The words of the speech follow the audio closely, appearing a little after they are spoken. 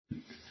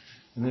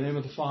In the name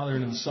of the Father,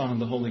 and of the Son, and of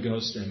the Holy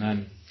Ghost,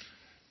 amen.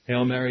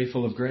 Hail Mary,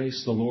 full of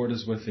grace, the Lord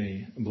is with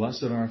thee.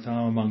 Blessed art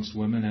thou amongst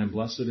women, and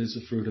blessed is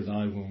the fruit of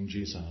thy womb,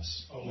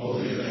 Jesus.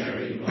 Holy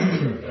Mary,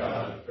 Mother of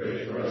God,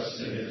 pray for us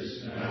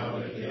sinners, now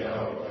and at the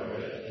hour of our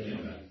death.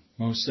 Amen.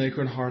 Most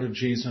Sacred Heart of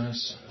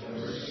Jesus, Have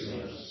mercy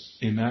on us.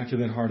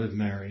 Immaculate Heart of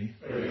Mary,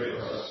 Pray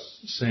for us.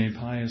 Saint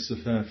Pius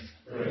V,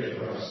 Pray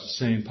for us.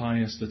 Saint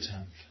Pius X.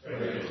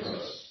 Pray for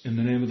us. In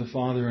the name of the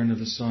Father, and of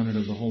the Son, and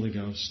of the Holy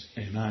Ghost,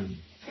 amen.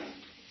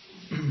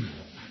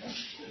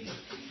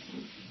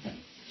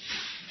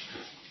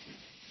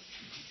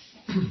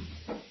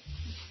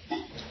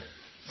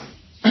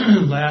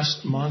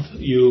 Last month,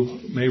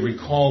 you may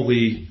recall,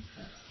 we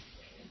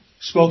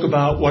spoke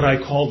about what I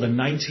called the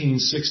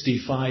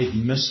 1965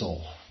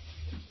 Missal.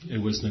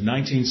 It was the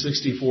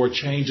 1964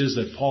 changes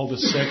that Paul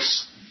VI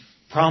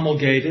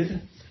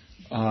promulgated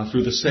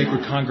through the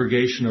Sacred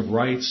Congregation of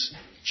Rites,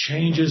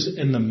 changes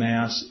in the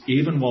Mass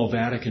even while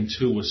Vatican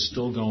II was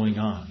still going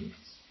on.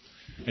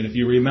 And if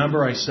you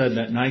remember, I said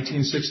that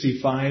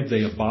 1965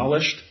 they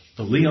abolished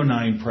the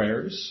Leonine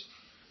prayers,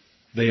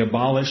 they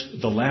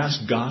abolished the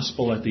last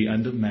gospel at the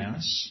end of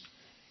Mass,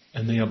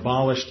 and they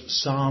abolished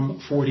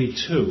Psalm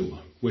 42,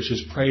 which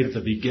is prayed at the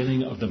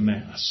beginning of the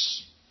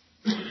Mass,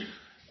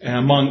 and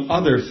among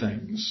other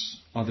things.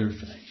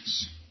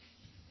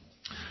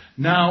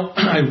 Now,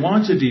 I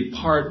want to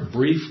depart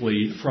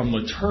briefly from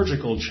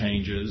liturgical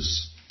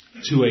changes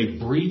to a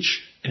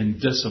breach in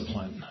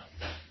discipline.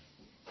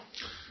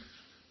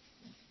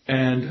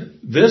 And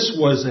this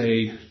was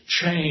a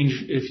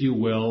change, if you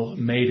will,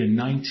 made in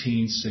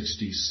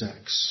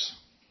 1966.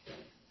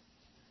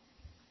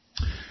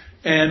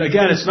 And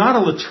again, it's not a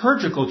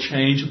liturgical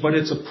change, but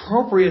it's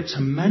appropriate to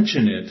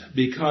mention it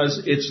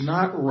because it's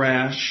not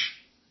rash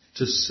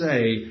to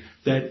say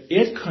that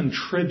it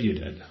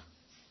contributed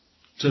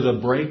to the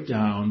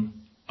breakdown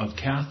of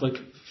Catholic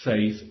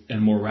faith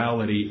and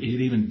morality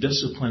and even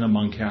discipline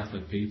among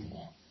Catholic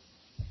people.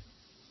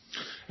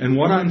 And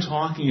what I'm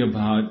talking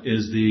about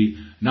is the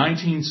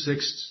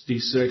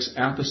 1966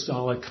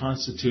 Apostolic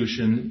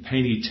Constitution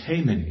Paeni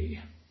Taemini,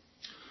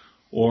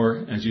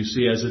 or, as you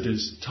see, as it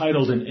is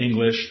titled in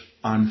English,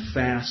 On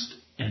Fast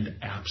and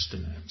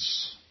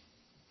Abstinence.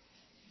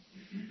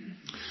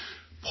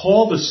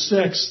 Paul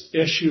VI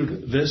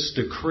issued this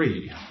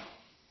decree.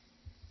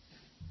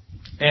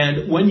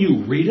 And when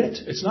you read it,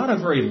 it's not a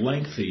very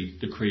lengthy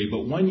decree,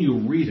 but when you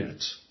read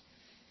it,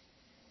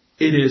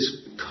 it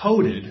is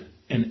coded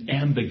in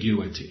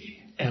ambiguity,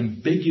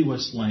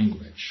 ambiguous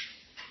language.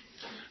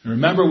 And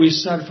remember, we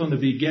said from the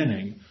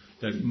beginning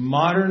that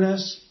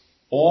modernists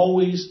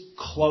always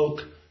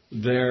cloak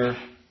their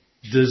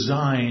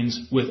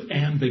designs with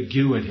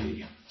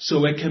ambiguity,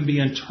 so it can be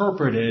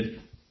interpreted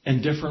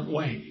in different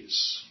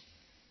ways.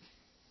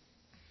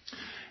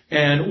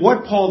 And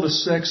what Paul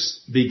VI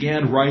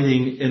began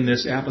writing in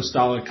this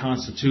Apostolic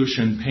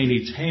Constitution,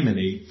 Paeni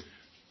Taemini,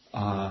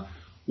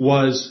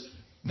 was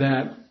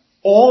that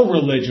all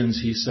religions,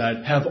 he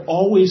said, have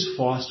always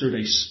fostered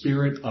a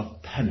spirit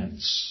of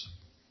penance.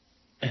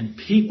 And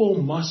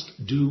people must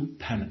do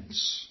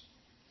penance.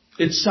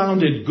 It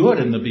sounded good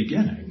in the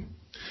beginning,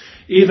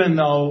 even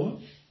though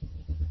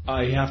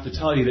I have to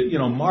tell you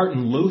that,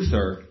 Martin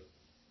Luther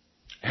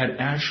had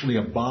actually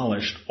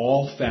abolished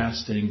all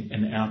fasting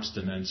and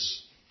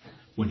abstinence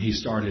when he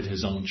started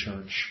his own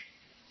church.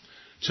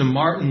 To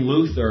Martin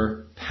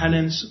Luther,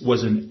 penance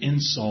was an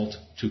insult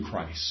to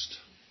Christ.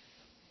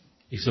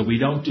 He said, we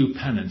don't do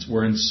penance.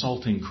 We're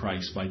insulting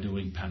Christ by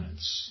doing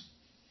penance.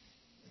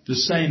 The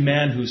same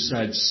man who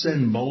said,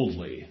 sin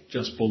boldly,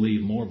 just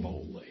believe more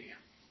boldly.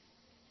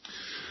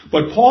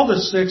 But Paul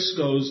VI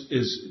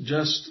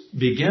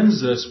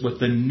begins this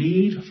with the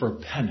need for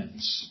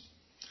penance.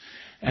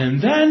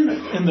 And then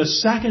in the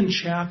second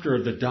chapter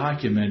of the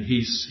document,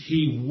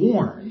 he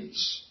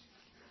warns.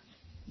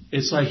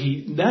 It's like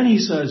he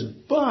says,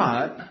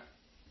 but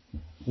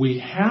we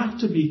have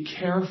to be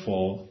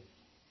careful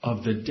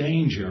of the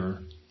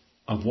danger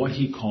of what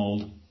he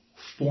called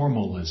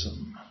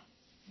formalism.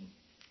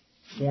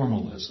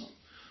 Formalism.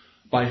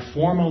 By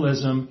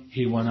formalism,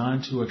 he went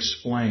on to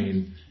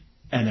explain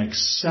an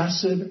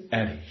excessive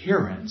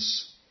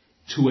adherence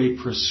to a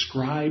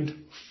prescribed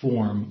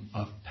form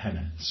of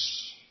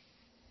penance.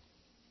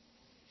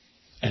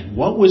 And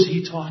what was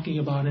he talking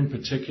about in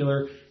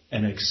particular?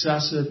 An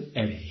excessive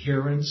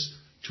adherence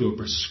to a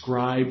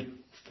prescribed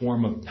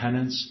form of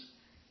penance,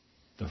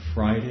 the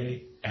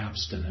Friday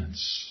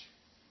abstinence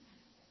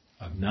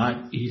of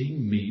not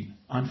eating meat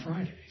on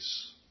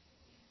Fridays.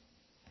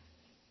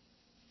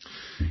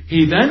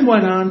 He then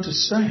went on to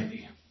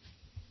say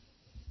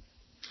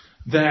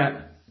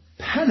that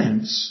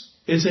penance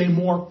is a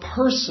more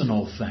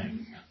personal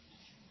thing.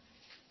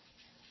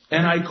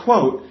 And I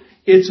quote,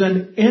 it's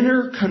an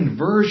inner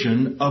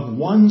conversion of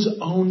one's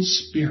own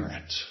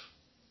spirit.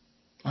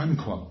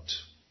 Unquote.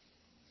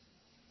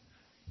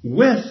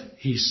 With,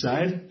 he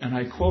said, and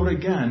I quote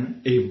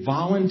again, a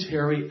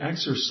voluntary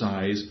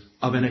exercise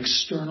of an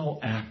external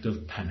act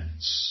of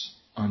penance.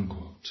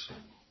 Unquote.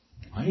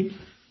 Right?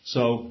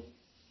 So,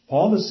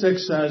 Paul VI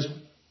says,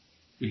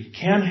 We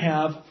can't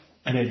have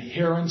an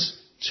adherence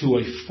to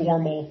a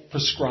formal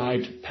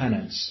prescribed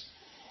penance.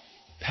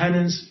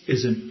 Penance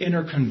is an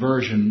inner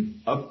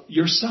conversion of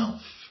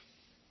yourself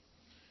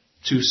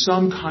to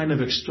some kind of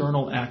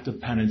external act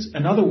of penance.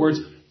 In other words,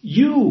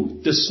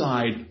 you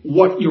decide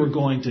what you're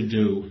going to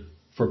do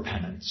for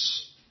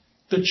penance.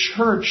 The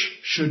church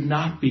should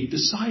not be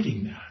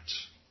deciding that.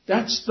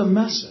 That's the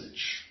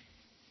message.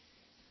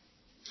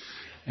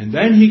 And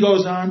then he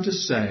goes on to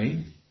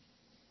say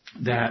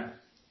that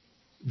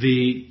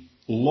the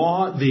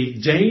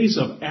days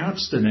of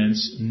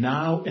abstinence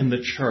now in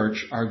the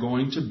church are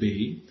going to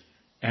be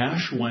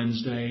Ash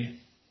Wednesday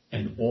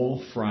and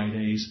all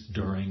Fridays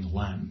during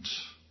Lent.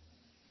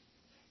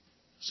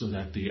 So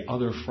that the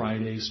other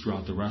Fridays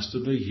throughout the rest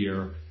of the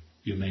year,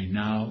 you may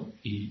now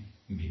eat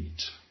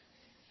meat.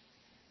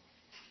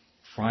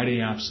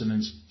 Friday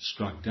abstinence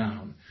struck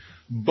down.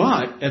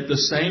 But at the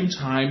same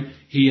time,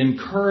 he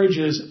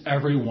encourages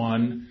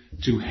everyone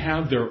to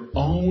have their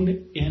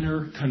own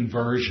inner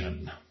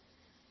conversion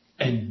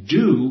and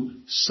do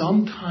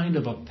some kind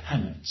of a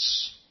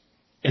penance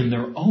in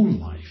their own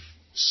life,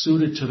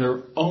 suited to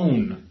their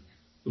own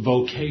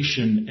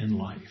vocation in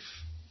life.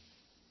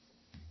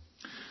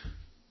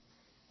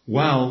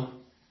 Well,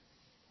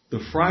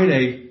 the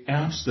Friday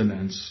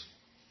abstinence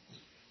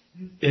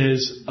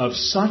is of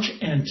such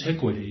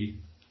antiquity,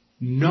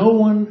 no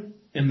one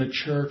in the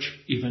church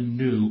even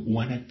knew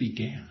when it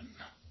began.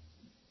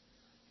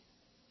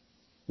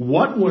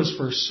 What was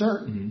for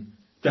certain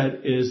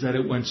that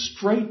it went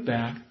straight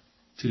back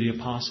to the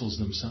apostles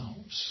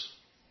themselves.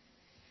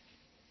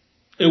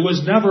 It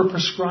was never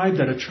prescribed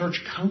at a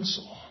church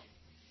council.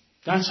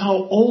 That's how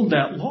old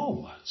that law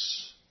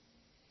was.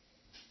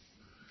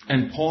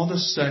 And Paul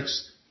VI,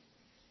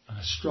 on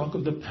a stroke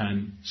of the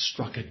pen,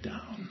 struck it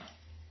down.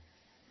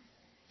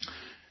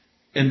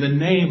 In the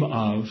name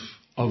of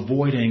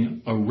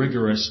avoiding a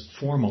rigorous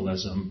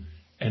formalism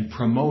and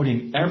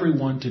promoting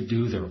everyone to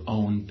do their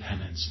own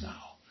penance now.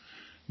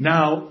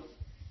 Now,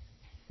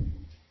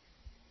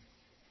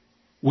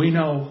 we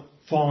know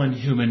fallen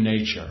human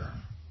nature.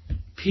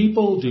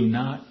 People do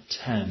not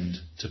tend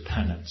to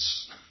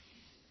penance.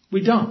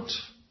 We don't.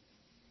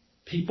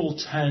 People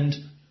tend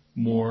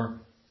more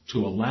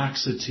to a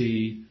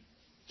laxity,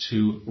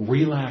 to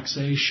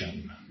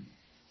relaxation.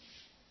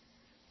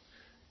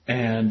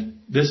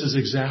 And this is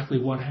exactly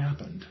what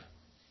happened.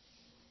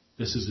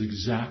 This,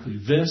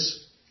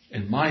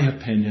 in my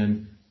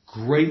opinion,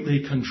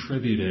 greatly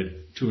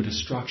contributed to a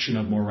destruction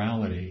of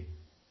morality.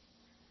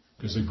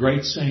 Because a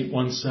great saint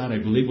once said, I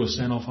believe it was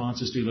St.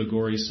 Alphonsus de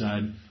Liguori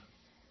said,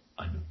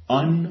 an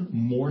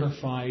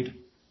unmortified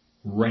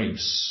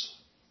race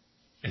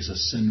is a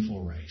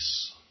sinful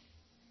race.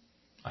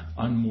 An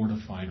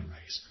unmortified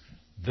race.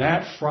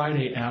 That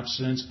Friday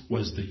abstinence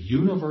was the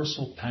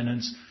universal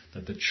penance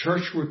that the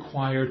church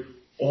required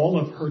all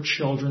of her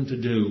children to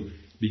do,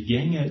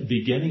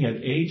 beginning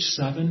at age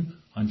 7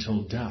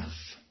 until death.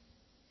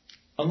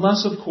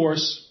 Unless, of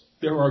course,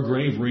 there are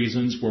grave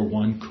reasons where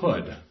one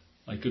could,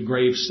 like a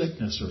grave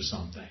sickness or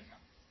something.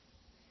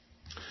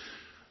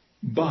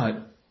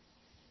 But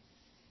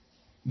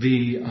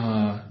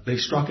they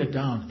struck it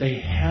down. They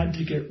had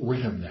to get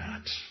rid of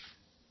that.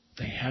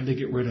 They had to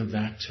get rid of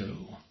that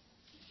too.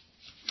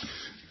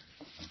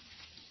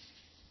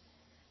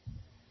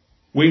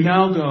 We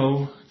now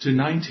go to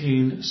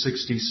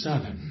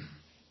 1967.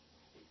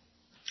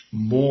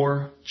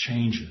 More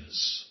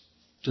changes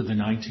to the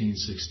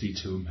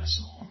 1962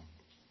 Missal.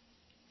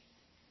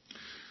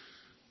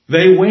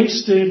 They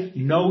wasted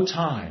no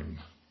time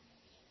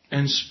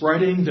in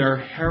spreading their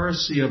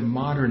heresy of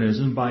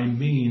modernism by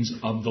means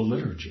of the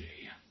liturgy.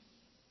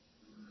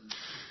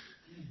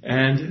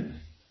 And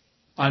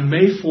on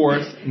May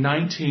 4th,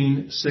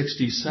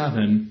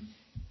 1967,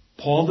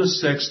 Paul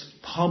VI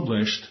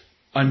published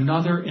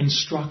another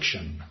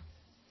instruction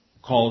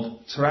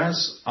called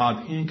Tres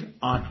ad hinc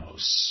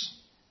annos.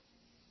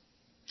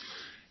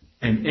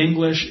 In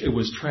English, it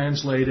was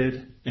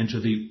translated into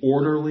the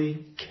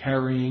orderly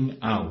carrying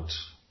out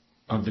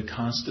of the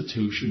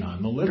Constitution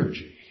on the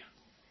liturgy.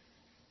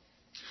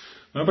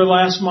 Remember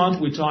last month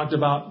we talked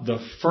about the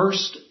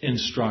first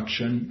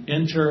instruction,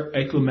 Inter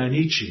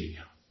Ecumenici,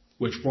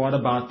 which brought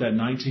about that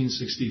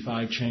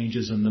 1965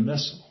 changes in the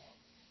Missal.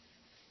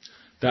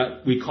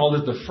 That we called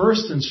it the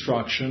first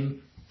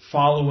instruction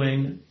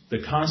following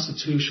the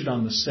Constitution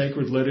on the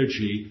Sacred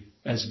Liturgy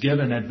as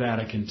given at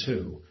Vatican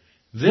II.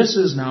 This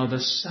is now the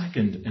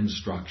second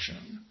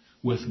instruction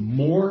with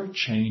more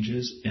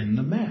changes in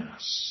the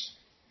Mass.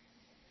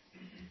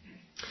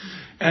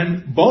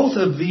 And both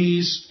of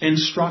these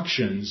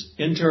instructions,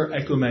 Inter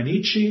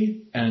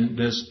Ecumenici and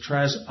this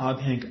Tres ad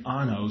hinc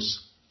annos,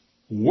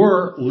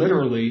 were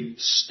literally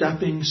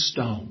stepping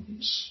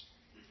stones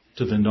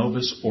to the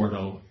Novus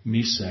Ordo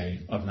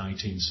Missae of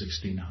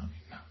 1969.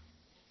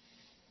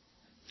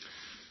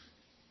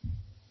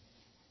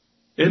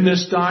 In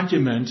this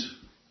document,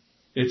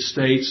 it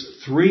states,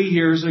 3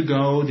 years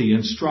ago, the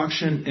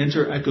instruction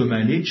Inter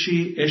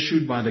Ecumenici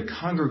issued by the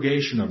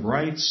Congregation of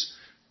Rites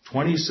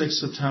 26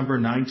 September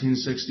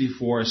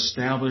 1964,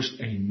 established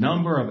a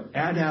number of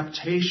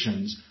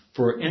adaptations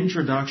for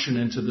introduction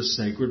into the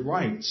sacred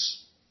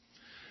rites.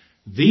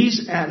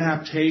 These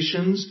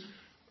adaptations,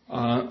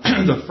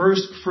 the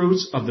first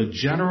fruits of the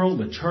general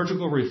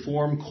liturgical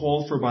reform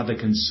called for by the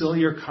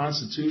Conciliar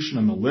Constitution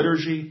on the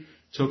Liturgy,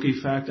 took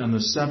effect on the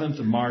 7th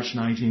of March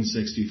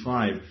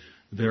 1965.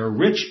 Their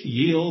rich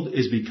yield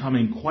is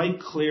becoming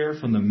quite clear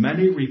from the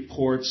many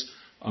reports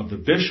of the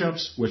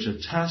bishops which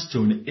attest to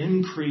an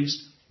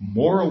increased,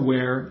 more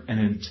aware, and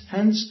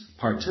intense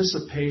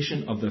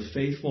participation of the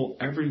faithful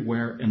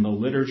everywhere in the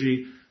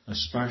liturgy,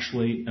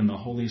 especially in the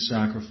holy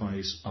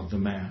sacrifice of the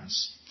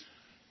Mass.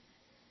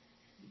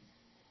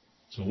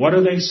 So what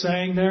are they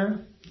saying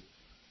there?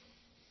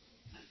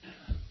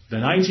 The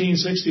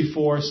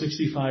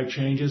 1964-65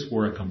 changes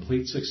were a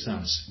complete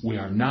success. We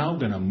are now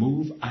going to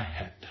move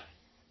ahead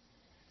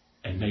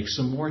and make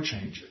some more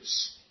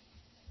changes.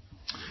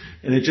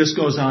 And it just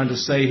goes on to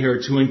say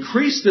here, to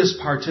increase this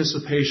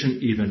participation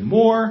even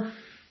more,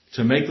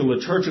 to make the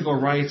liturgical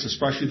rites,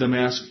 especially the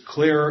Mass,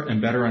 clearer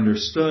and better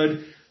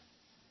understood,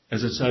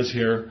 as it says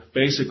here,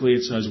 basically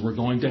it says we're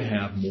going to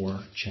have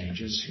more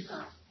changes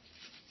here.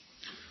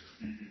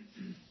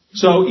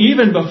 So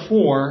even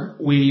before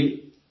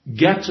we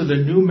get to the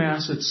new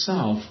Mass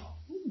itself,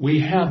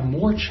 we have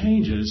more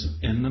changes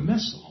in the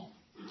Missal.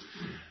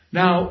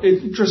 Now,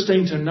 it's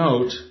interesting to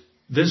note,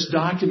 this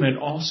document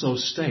also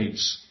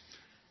states,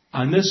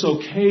 on this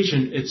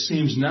occasion, it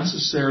seems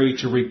necessary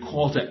to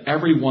recall to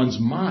everyone's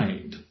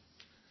mind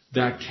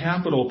that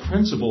capital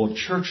principle of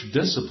church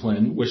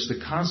discipline which the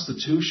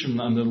Constitution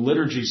on the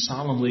Liturgy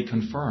solemnly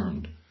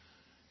confirmed.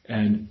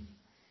 And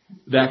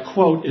that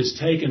quote is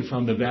taken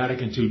from the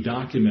Vatican II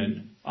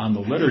document on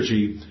the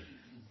liturgy.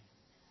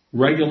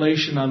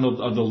 Regulation of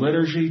the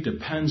liturgy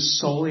depends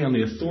solely on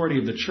the authority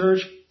of the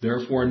Church.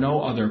 Therefore,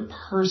 no other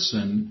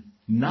person,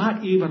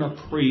 not even a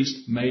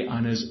priest, may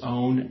on his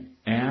own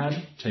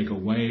add, take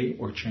away,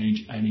 or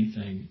change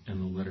anything in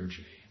the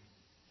liturgy.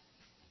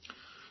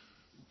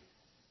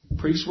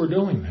 Priests were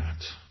doing that.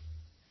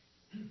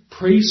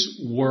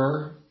 Priests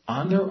were,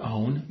 on their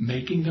own,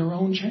 making their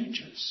own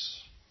changes.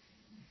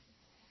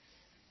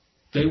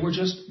 They were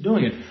just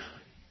doing it.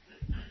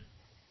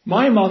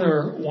 My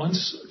mother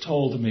once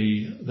told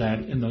me that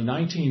in the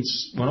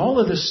when all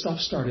of this stuff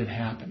started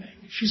happening,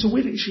 she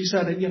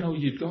said,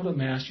 you'd go to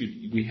Mass,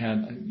 we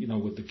had,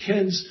 with the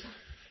kids,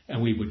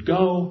 and we would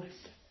go,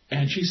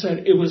 and she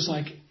said it was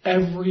like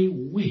every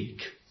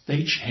week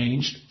they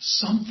changed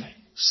something.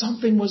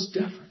 Something was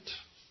different.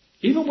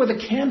 Even where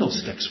the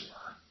candlesticks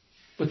were.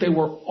 But they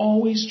were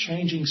always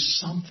changing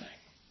something.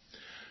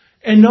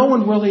 And no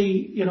one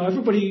really,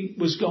 everybody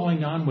was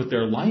going on with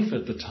their life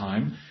at the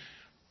time.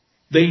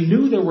 They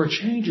knew there were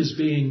changes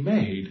being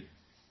made.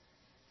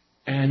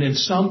 And in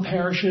some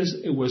parishes,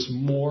 it was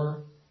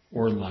more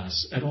or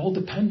less. It all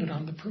depended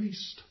on the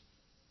priest.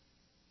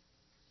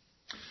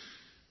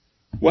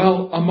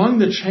 Well, among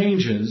the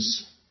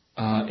changes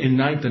in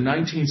the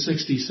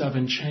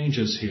 1967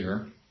 changes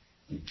here,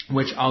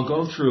 which I'll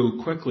go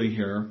through quickly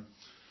here,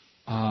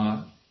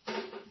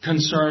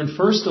 concerned,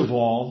 first of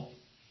all,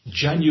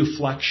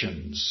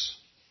 genuflections.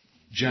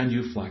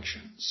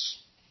 Genuflections.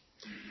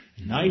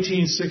 In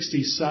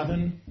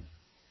 1967,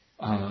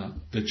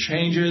 the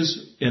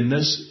changes in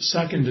this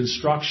second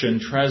instruction,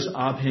 Tres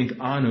ab hinc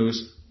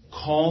annus,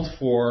 called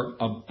for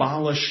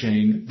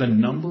abolishing the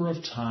number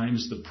of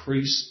times the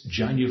priest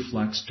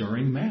genuflects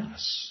during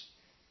Mass.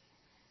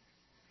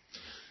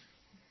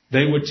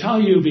 They would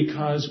tell you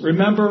because,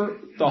 remember,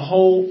 the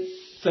whole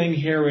thing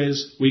here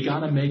is we got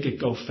to make it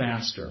go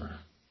faster.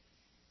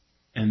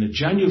 And the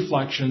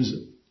genuflections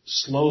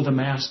slow the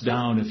Mass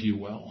down, if you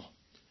will.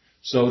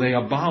 So they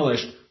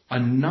abolished a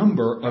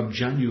number of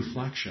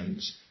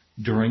genuflections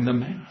during the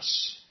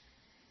Mass.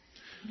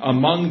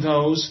 Among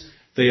those,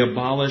 they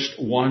abolished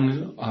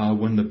one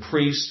when the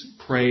priest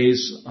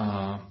prays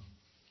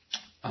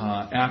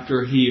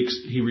after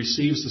he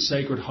receives the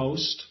sacred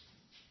host.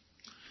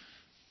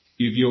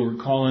 If you'll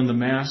recall in the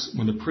Mass,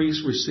 when the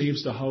priest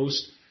receives the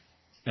host,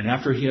 and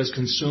after he has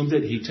consumed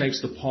it, he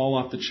takes the pall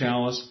off the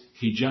chalice,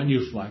 he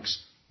genuflects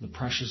the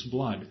precious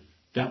blood.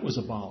 That was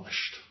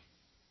abolished.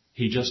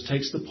 He just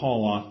takes the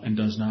pall off and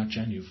does not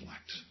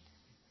genuflect.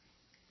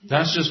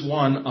 That's just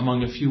one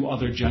among a few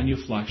other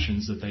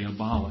genuflections that they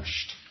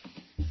abolished.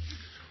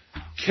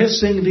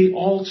 Kissing the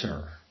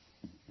altar.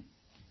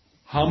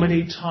 How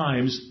many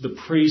times the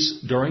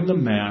priest during the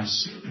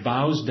Mass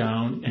bows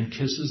down and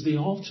kisses the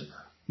altar?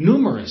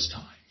 Numerous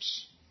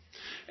times.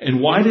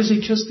 And why does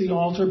he kiss the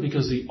altar?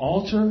 Because the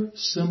altar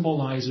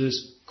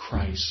symbolizes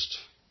Christ.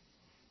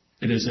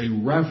 It is a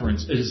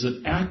reverence. It is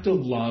an act of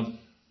love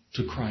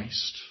to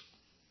Christ.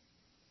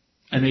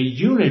 And a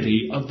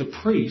unity of the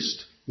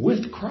priest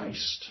with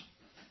Christ.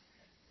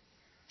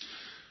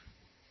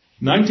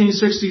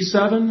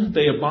 1967,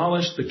 they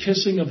abolished the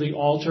kissing of the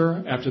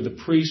altar after the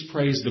priest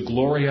prays the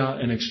Gloria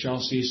in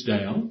Excelsis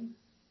Deo,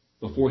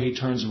 before he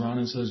turns around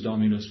and says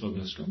Dominus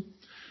Vobiscum.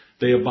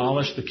 They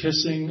abolished the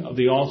kissing of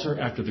the altar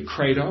after the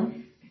Credo.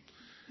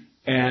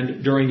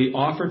 And during the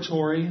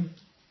offertory,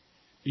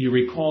 you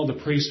recall the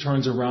priest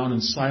turns around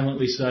and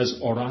silently says,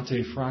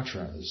 Orate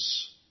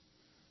fratres.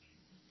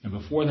 And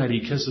before that,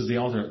 he kisses the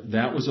altar.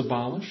 That was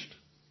abolished.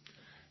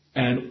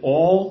 And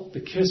all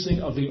the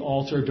kissing of the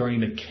altar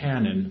during the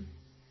canon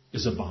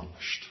is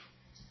abolished.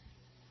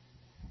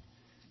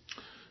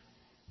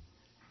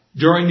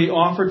 During the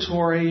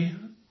offertory,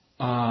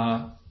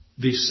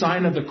 the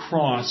sign of the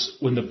cross,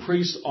 when the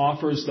priest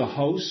offers the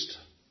host,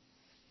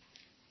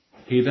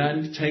 he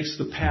then takes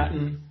the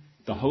paten,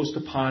 the host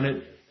upon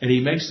it, and he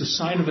makes the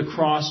sign of the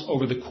cross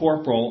over the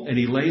corporal, and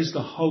he lays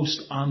the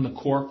host on the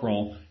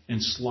corporal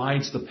and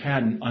slides the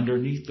paten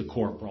underneath the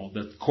corporal.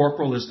 The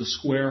corporal is the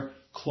square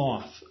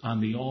cloth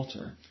on the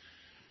altar.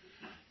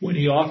 When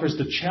he offers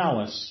the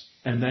chalice,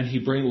 and then he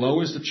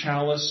lowers the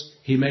chalice,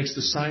 he makes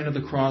the sign of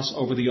the cross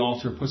over the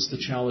altar, puts the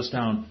chalice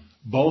down.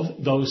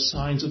 Both those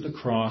signs of the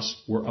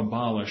cross were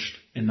abolished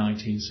in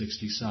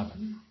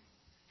 1967.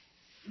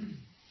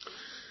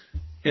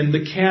 In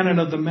the canon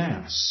of the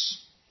Mass,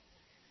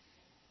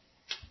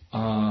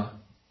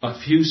 a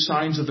few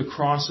signs of the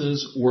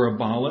crosses were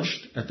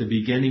abolished at the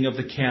beginning of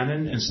the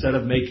canon. Instead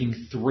of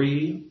making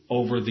 3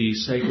 over the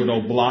sacred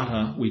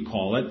oblata, we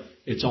call it,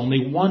 it's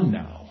only 1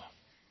 now.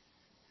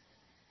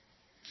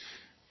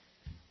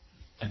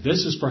 And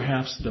this is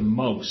perhaps the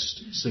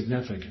most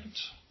significant.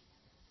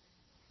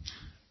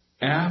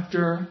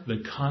 After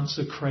the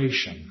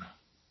consecration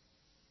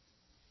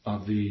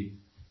of the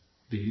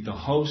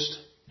host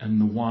and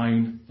the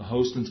wine, the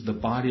host into the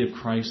body of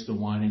Christ, the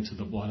wine into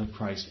the blood of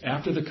Christ.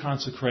 After the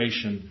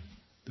consecration,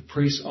 the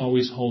priest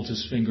always holds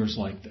his fingers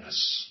like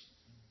this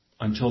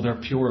until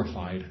they're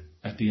purified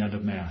at the end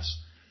of Mass.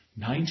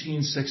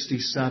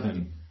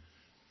 1967,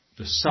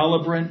 the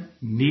celebrant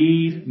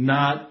need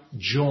not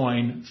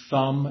join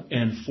thumb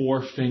and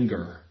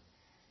forefinger.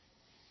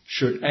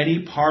 Should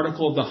any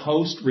particle of the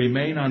host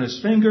remain on his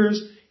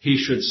fingers, he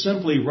should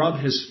simply rub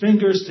his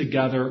fingers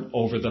together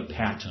over the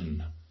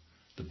paten.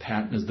 The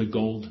paten is the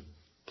gold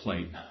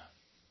plate.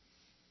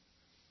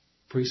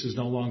 Priest is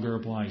no longer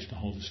obliged to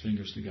hold his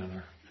fingers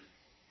together.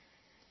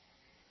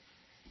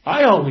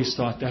 I always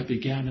thought that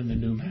began in the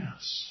new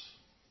Mass.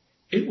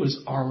 It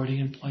was already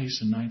in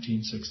place in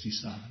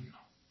 1967.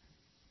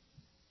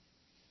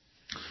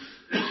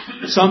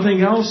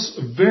 Something else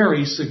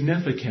very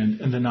significant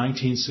in the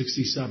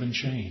 1967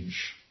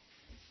 change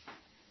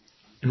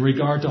in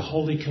regard to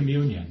Holy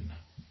Communion.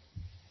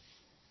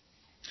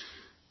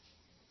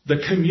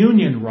 The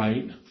communion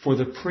rite for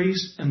the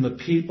priest and the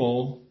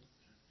people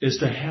is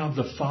to have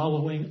the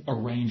following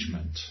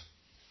arrangement.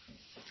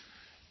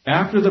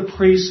 After the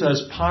priest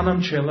says,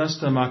 Panem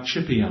Caelestem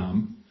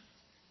Accipiam,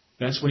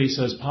 that's when he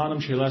says, Panem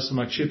Caelestem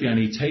Accipiam,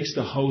 he takes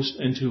the host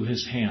into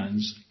his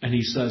hands, and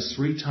he says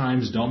 3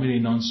 times,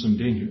 Domine non sum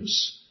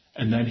dignus,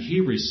 and then he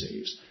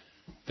receives.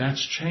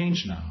 That's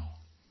changed now.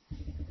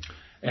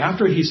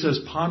 After he says,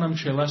 Panem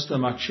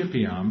Caelestem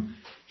Accipiam,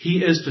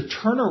 he is to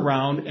turn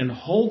around and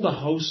hold the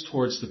host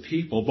towards the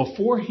people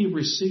before he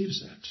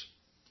receives it.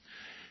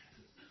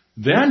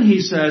 Then he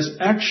says,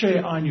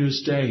 Ecce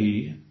agnus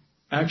Dei,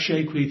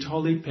 ecce qui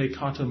tollit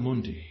peccata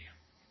mundi.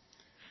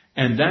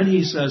 And then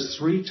he says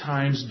 3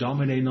 times,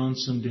 Domine non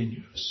sum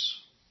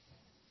dignus.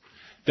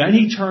 Then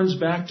he turns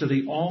back to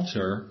the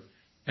altar,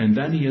 and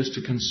then he is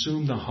to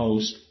consume the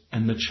host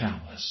and the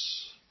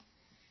chalice.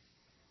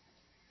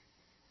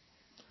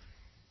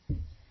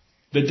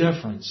 The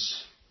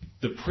difference.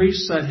 The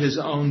priest said his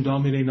own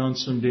Domine non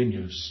sum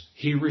dignus.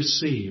 He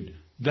received.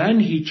 Then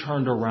he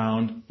turned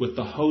around with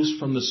the host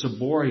from the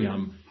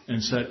ciborium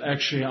and said,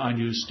 Ecce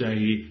agnus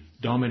Dei,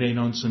 Domine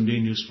non sum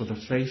dignus, for the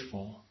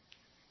faithful.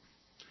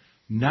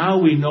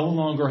 Now we no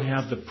longer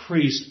have the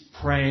priest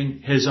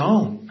praying his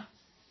own.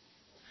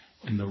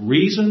 And the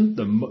reason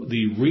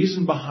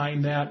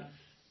behind that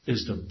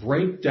is to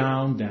break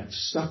down that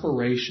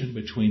separation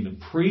between the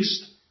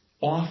priest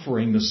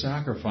offering the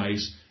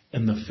sacrifice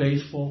and the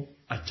faithful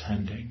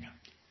attending.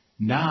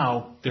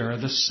 Now they're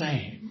the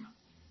same.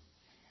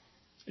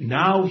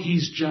 Now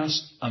he's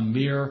just a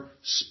mere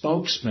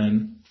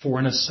spokesman for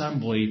an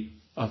assembly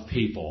of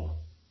people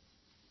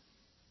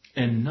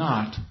and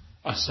not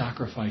a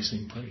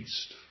sacrificing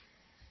priest.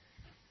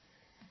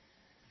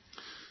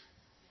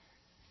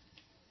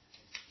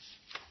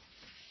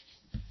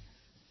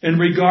 In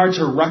regard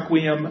to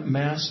requiem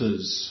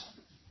masses,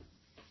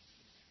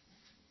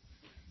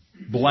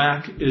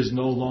 black is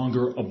no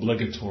longer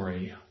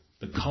obligatory.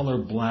 The color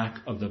black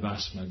of the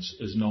vestments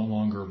is no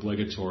longer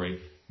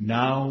obligatory.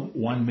 Now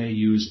one may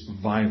use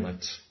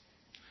violet.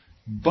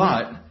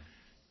 But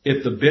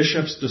if the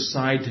bishops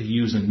decide to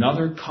use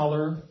another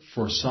color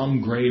for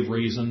some grave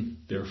reason,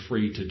 they're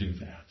free to do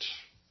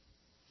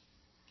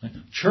that.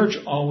 Church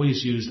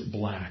always used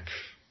black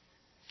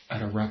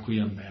at a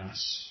requiem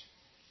mass.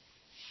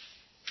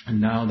 And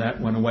now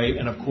that went away.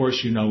 And of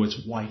course, you know it's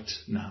white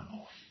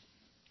now.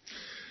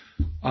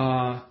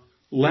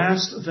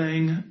 Last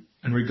thing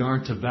in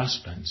regard to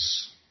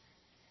vestments.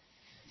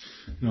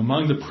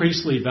 Among the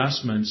priestly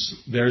vestments,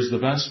 there's the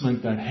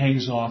vestment that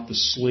hangs off the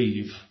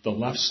sleeve, the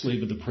left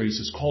sleeve of the priest.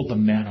 It's called the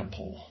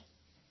maniple.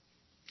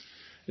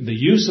 The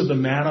use of the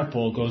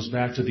maniple goes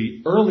back to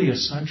the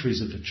earliest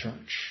centuries of the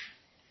church.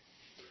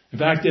 In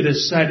fact, it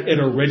is said it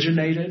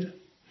originated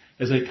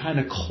as a kind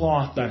of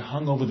cloth that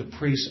hung over the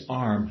priest's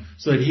arm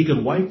so that he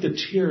could wipe the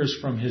tears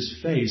from his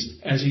face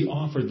as he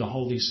offered the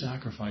holy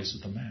sacrifice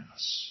of the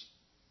Mass.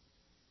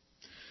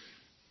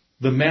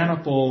 The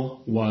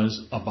maniple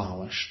was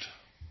abolished.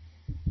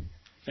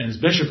 And as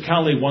Bishop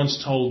Kelly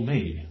once told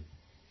me,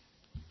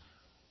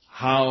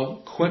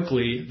 how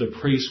quickly the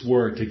priests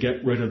were to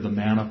get rid of the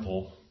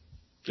maniple.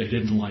 They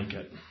didn't like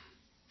it.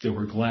 They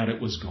were glad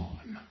it was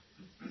gone.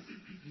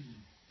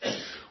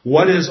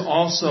 What is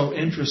also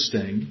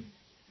interesting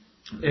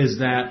is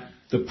that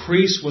the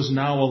priest was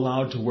now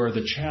allowed to wear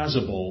the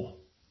chasuble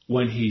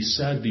when he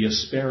said the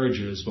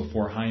asparagus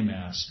before High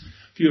Mass.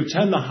 If you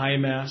attend the High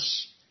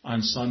Mass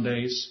on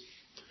Sundays,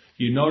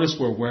 you notice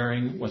we're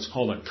wearing what's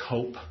called a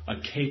cope, a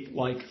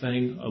cape-like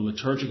thing, a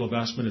liturgical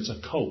vestment. It's a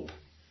cope.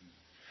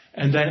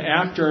 And then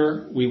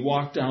after we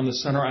walk down the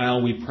center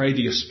aisle, we pray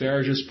the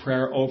asparagus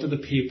prayer over the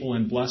people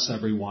and bless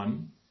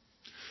everyone.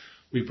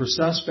 We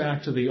process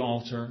back to the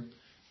altar.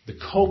 The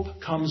cope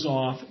comes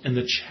off and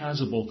the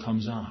chasuble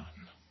comes on.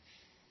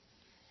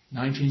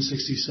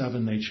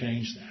 1967, they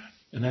changed that.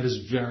 And that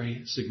is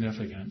very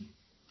significant.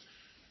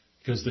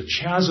 Because the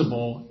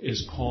chasuble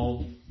is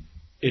called,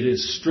 it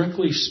is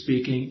strictly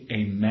speaking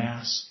a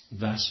Mass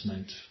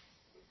vestment.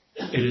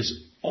 It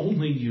is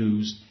only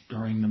used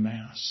during the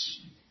Mass.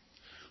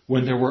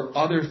 When there were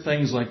other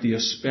things like the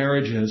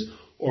asparagus,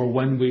 or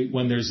when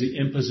there's the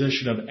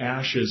imposition of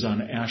ashes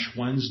on Ash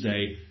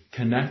Wednesday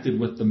connected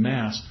with the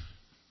Mass,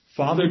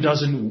 Father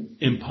doesn't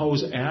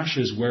impose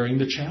ashes wearing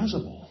the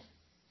chasuble.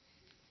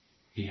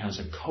 He has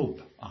a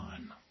cope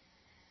on.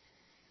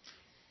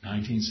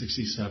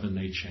 1967,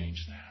 they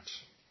changed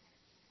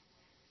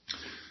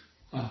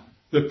that.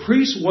 The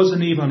priest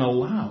wasn't even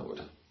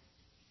allowed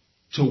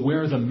to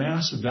wear the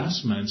Mass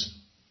vestments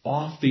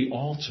off the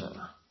altar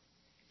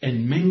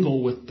and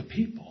mingle with the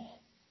people.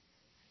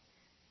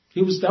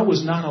 That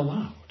was not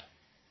allowed.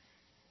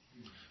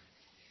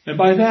 And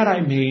by that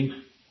I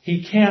mean,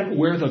 he can't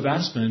wear the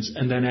vestments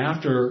and then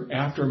after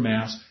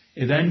Mass,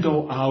 and then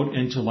go out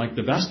into like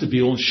the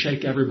vestibule and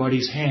shake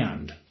everybody's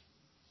hand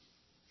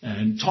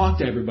and talk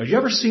to everybody. You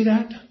ever see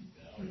that?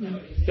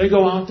 They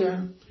go out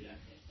there.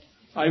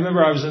 I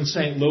remember I was in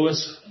St.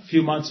 Louis a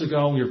few months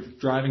ago. We were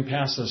driving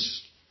past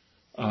this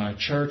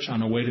church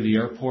on the way to the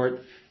airport,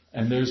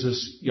 and there's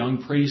this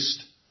young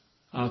priest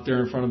out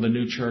there in front of the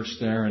new church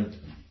there, and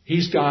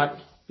he's got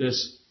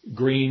this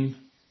green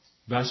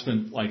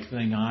vestment-like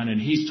thing on,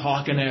 and he's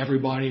talking to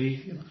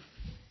everybody.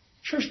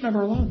 Church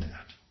never allowed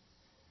that.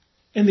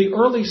 In the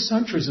early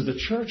centuries of the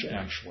church,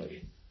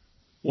 actually,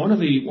 one of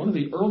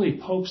the early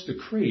popes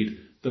decreed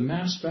the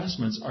Mass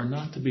vestments are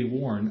not to be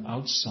worn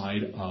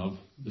outside of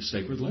the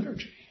sacred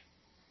liturgy.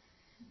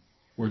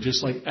 We're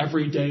just like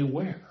everyday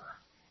wear.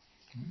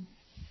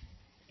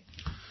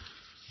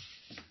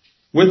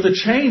 With the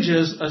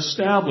changes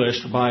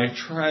established by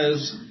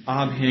Tres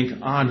Abhinc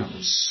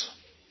Annos,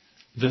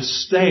 the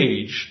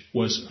stage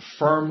was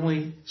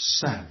firmly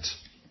set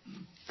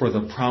for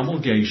the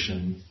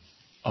promulgation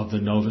of the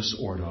Novus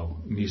Ordo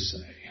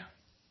Missae.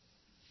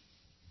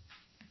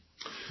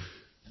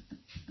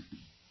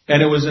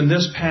 And it was in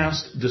this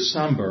past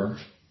December,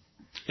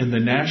 in the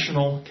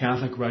National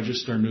Catholic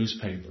Register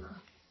newspaper,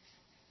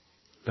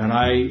 that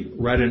I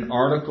read an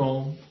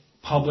article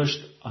published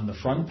on the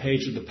front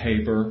page of the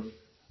paper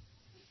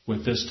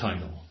with this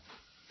title: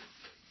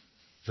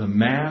 The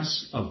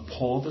Mass of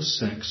Paul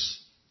VI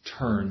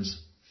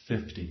turns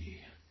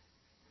 50.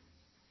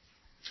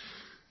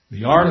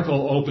 The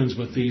article opens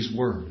with these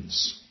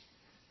words: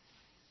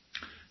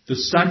 The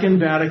Second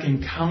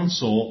Vatican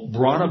Council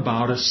brought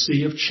about a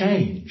sea of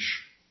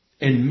change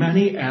in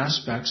many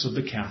aspects of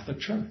the Catholic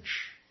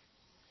Church,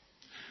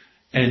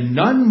 and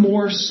none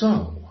more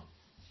so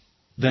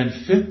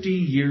than 50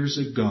 years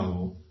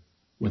ago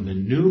when the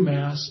new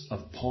Mass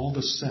of Paul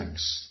VI,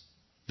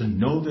 the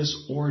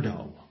Novus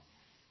Ordo,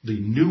 the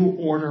new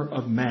order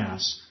of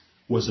Mass,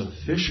 was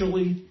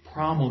officially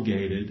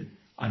promulgated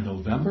on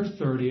November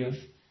 30th,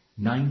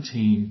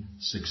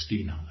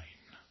 1969.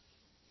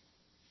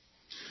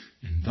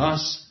 And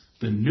thus,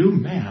 the new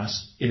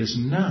Mass is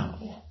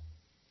now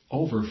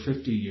over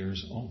 50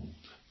 years old.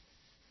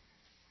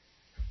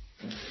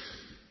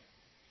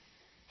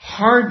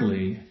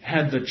 Hardly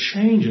had the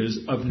changes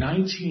of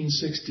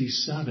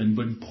 1967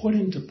 been put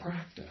into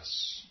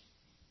practice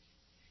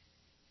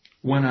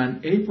when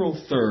on April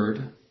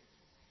 3rd,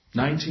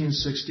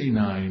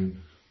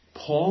 1969,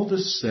 Paul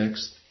VI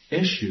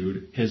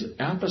issued his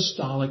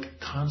apostolic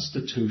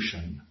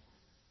constitution,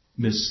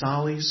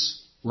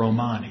 Missalis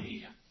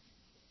Romani,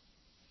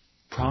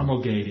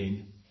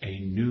 promulgating a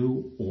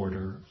new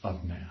order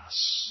of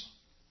Mass,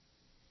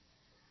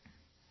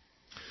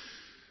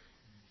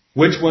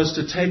 which was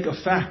to take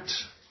effect,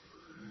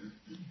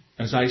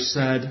 as I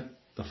said,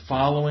 the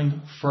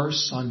following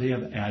first Sunday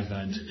of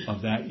Advent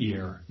of that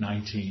year,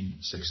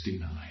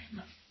 1969.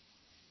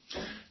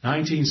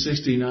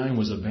 1969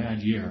 was a bad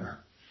year,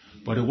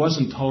 but it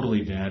wasn't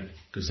totally bad.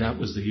 because that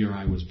was the year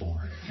I was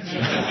born.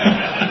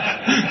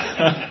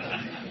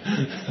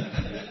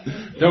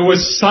 There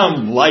was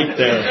some light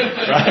there,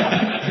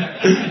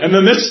 right? In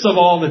the midst of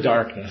all the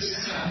darkness.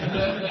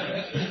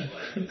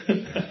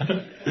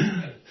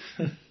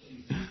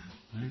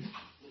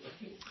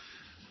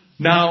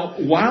 Now,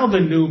 while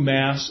the new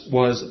Mass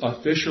was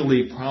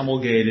officially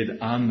promulgated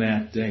on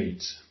that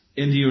date,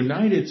 in the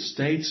United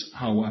States,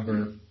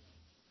 however,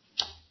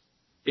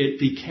 it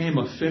became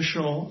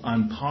official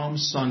on Palm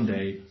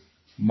Sunday,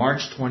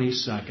 March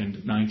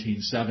 22nd,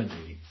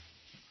 1970.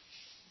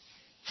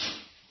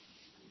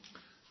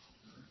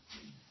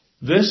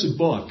 This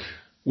book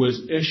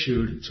was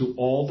issued to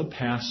all the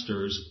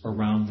pastors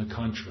around the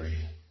country.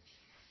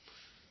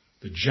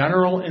 The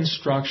General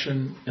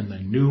Instruction in the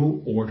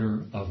New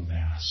Order of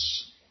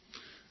Mass.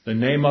 The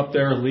name up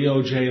there,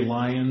 Leo J.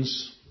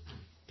 Lyons,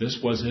 this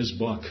was his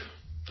book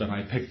that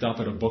I picked up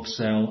at a book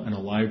sale in a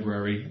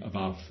library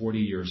about 40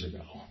 years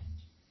ago.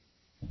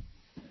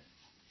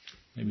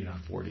 Maybe not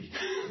 40.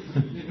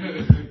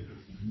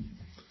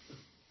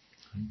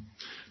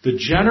 The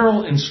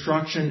General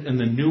Instruction in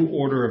the New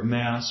Order of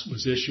Mass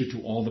was issued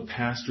to all the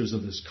pastors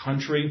of this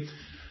country.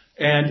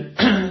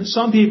 And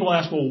some people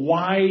ask, well,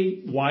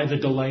 why the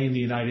delay in the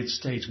United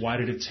States? Why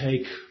did it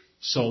take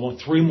so long,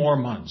 3 more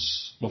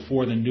months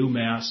before the new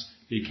Mass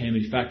became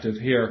effective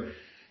here?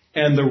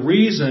 And the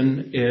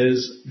reason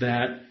is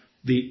that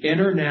the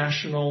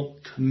International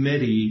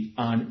Committee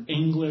on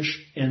English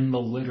in the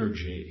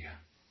Liturgy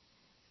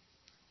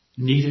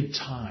needed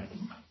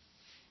time.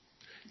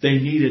 They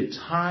needed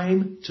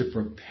time to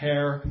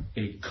prepare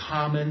a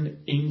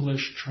common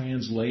English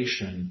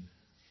translation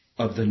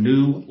of the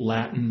new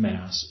Latin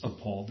Mass of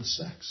Paul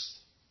VI.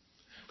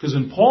 Because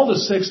when Paul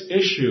VI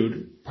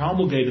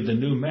promulgated the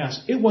new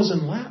Mass, it was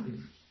in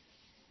Latin.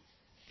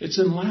 It's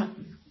in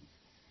Latin.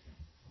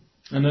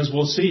 And as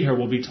we'll see here,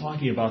 we'll be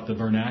talking about the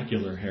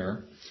vernacular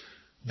here.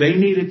 They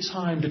needed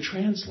time to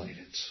translate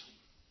it.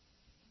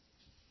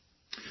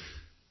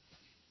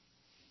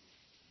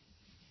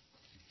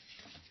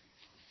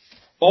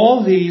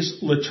 All these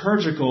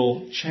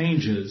liturgical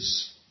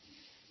changes,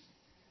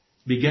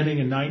 beginning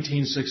in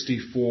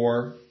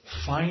 1964,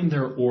 find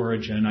their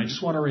origin. I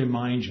just want to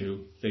remind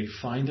you, they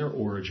find their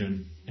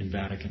origin in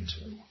Vatican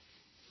II.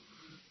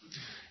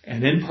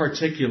 And in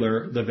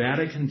particular, the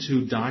Vatican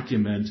II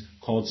document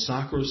called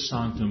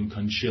Sacrosanctum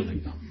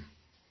Concilium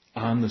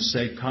on the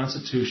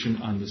Constitution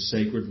on the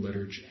Sacred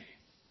Liturgy.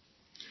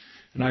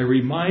 And I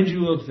remind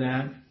you of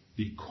that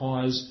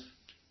because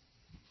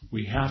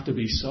we have to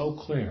be so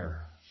clear,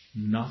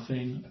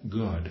 nothing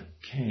good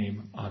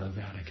came out of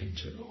Vatican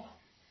II.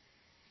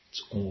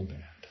 It's all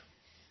bad.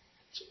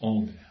 It's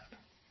all bad.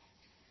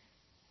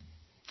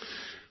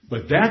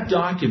 But that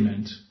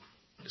document,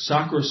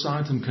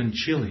 Sacrosanctum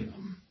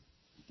Concilium,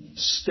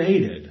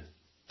 stated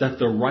that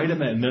the rite of,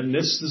 and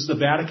this is the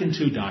Vatican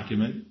II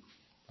document,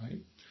 right?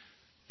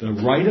 The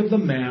rite of the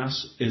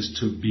Mass is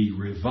to be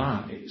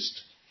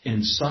revised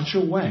in such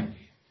a way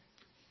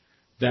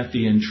that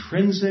the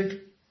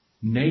intrinsic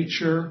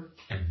nature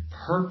and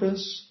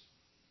purpose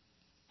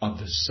of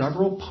the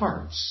several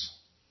parts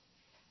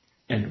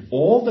and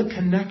all the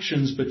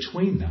connections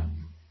between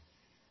them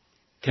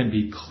can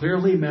be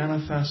clearly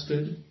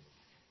manifested,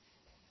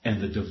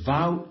 and the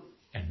devout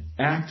and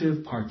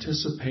active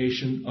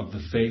participation of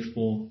the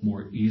faithful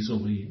more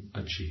easily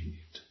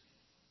achieved.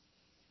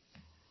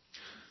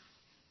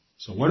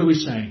 So what are we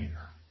saying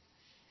here?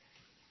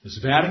 This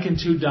Vatican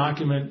II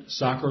document,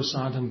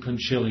 Sacrosanctum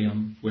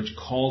Concilium, which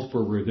called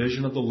for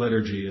revision of the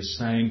liturgy, is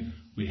saying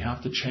we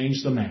have to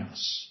change the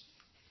Mass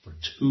for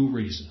 2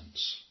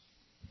 reasons.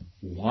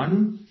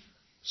 1,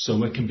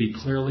 so it can be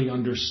clearly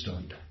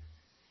understood.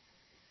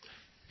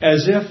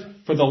 As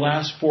if for the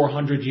last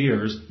 400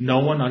 years, no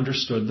one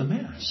understood the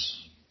Mass.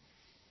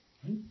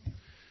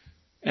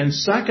 And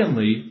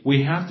secondly,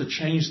 we have to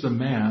change the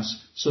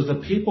Mass so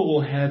that people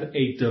will have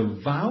a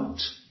devout,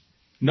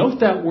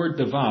 note that word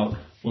devout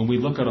when we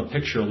look at a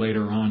picture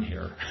later on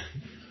here,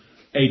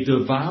 a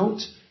devout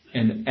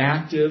and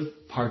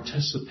active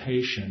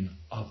participation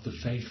of the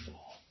faithful.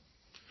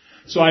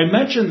 So I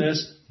mentioned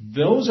this,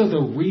 those are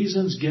the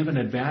reasons given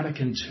at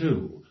Vatican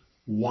II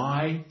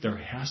why there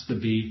has to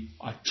be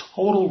a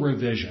total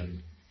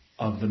revision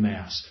of the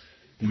Mass.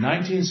 In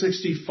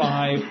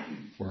 1965,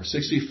 or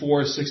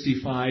 64,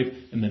 65,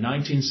 and the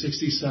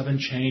 1967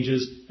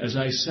 changes, as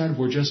I said,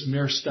 were just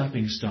mere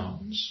stepping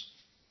stones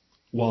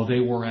while they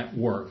were at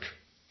work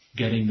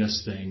getting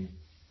this thing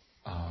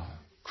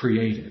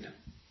created.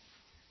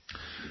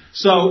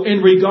 So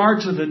in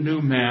regard to the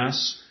new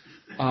Mass,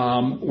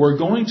 we're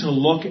going to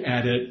look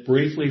at it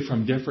briefly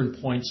from different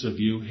points of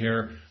view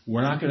here.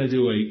 We're not going to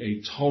do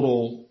a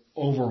total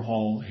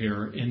overhaul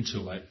here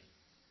into it.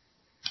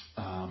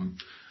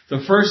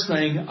 The first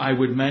thing I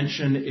would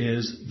mention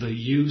is the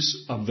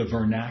use of the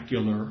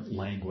vernacular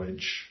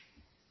language.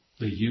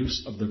 The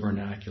use of the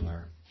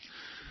vernacular.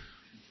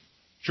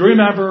 Do you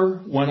remember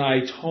when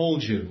I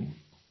told you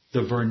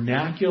the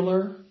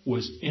vernacular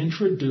was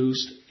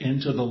introduced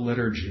into the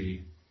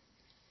liturgy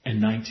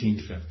in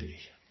 1950?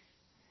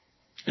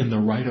 in the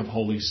rite of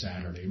Holy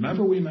Saturday.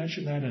 Remember we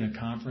mentioned that in a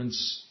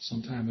conference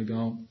some time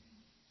ago?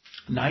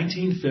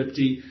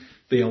 1950,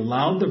 they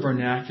allowed the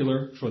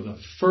vernacular for the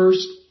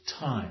first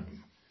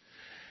time.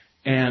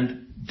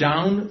 And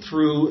down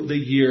through the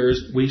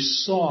years, we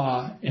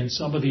saw in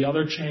some of the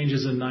other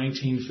changes in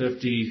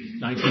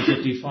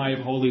 1955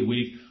 Holy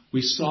Week,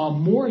 we saw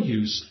more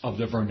use of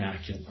the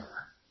vernacular.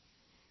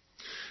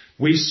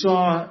 We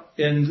saw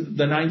in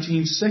the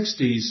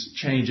 1960s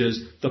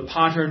changes, the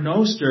Pater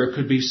Noster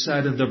could be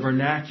said in the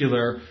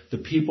vernacular, the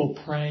people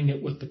praying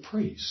it with the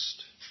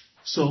priest.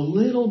 So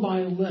little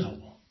by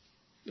little,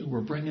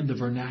 we're bringing the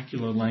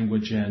vernacular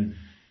language in.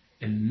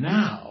 And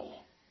now,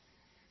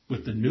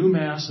 with the new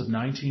Mass of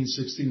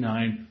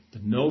 1969, the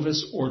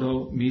Novus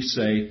Ordo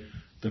Missae,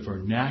 the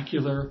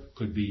vernacular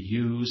could be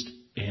used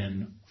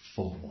in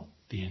full,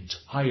 the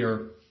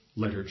entire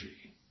liturgy.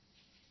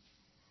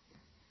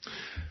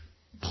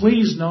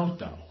 Please note,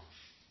 though,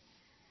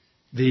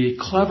 the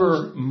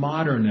clever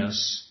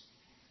modernists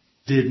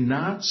did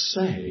not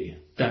say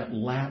that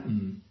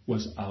Latin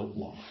was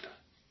outlawed.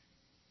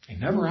 They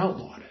never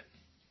outlawed it.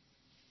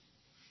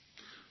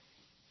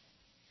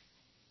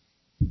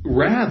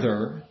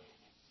 Rather,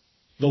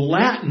 the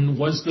Latin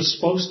was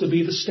supposed to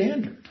be the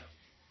standard.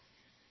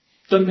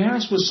 The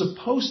Mass was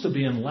supposed to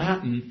be in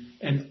Latin,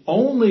 and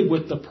only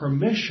with the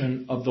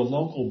permission of the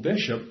local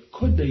bishop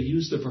could they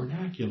use the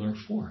vernacular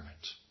for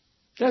it.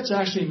 That's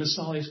actually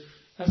Missali's,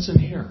 that's in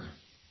here.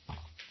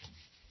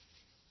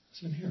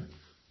 That's in here.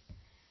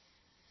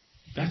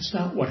 That's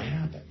not what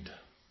happened.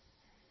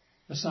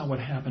 That's not what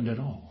happened at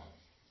all.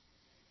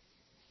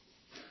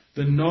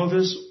 The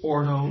Novus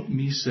Ordo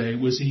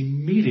Missae was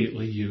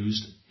immediately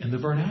used in the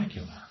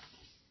vernacular.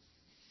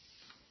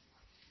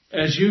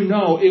 As you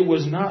know, it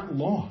was not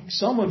long.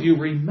 Some of you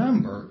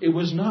remember it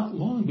was not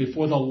long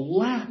before the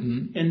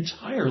Latin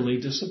entirely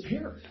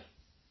disappeared.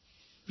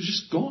 It was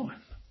just gone.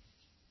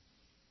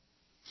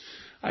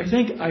 I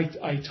think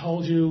I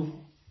told you,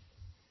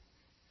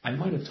 I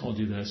might have told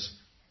you this.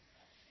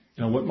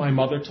 You know what my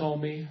mother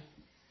told me?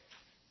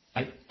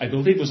 I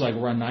believe it was like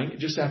around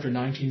just after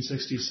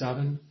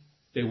 1967.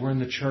 They were in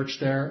the church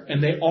there,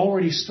 and they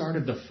already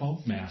started the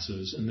folk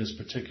masses in this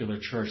particular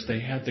church.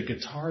 They had the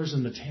guitars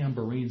and the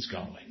tambourines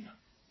going.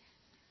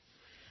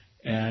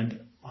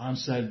 And Mom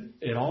said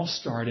it all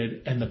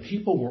started, and the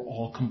people were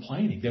all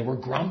complaining. They were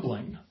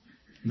grumbling.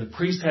 And the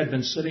priest had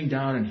been sitting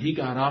down, and he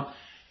got up.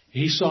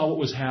 He saw what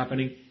was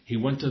happening. He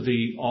went to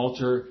the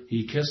altar.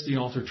 He kissed the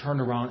altar, turned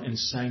around, and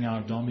sang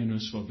out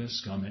Dominus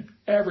Vobiscum. And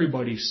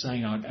everybody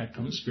sang out Et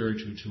Cum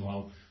Spiritu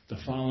Tuo. The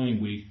following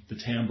week, the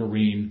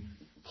tambourine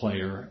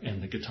player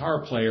and the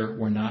guitar player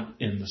were not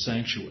in the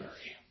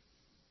sanctuary.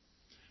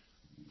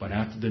 But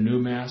after the new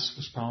Mass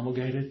was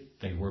promulgated,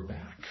 they were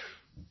back.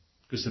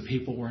 Because the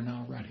people were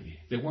now ready.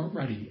 They weren't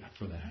ready yet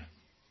for that.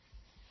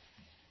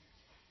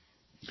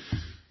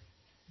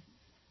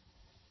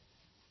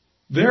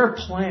 Their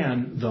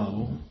plan,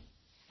 though,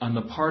 on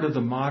the part of the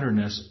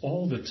modernists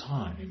all the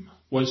time,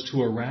 was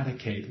to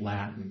eradicate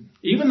Latin.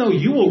 Even though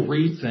you will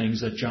read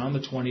things that John the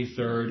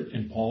 23rd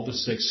and Paul the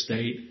 6th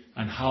state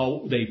on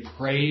how they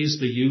praise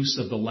the use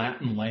of the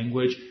Latin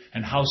language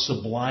and how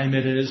sublime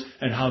it is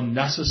and how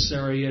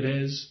necessary it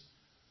is,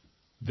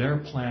 their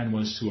plan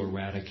was to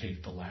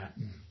eradicate the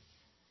Latin,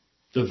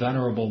 the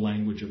venerable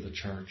language of the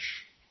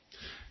church.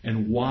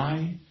 And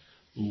why?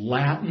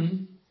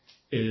 Latin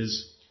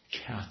is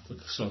Catholic,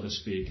 so to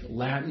speak.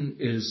 Latin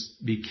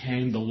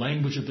became the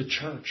language of the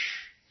church.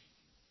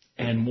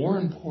 And more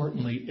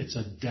importantly, it's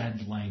a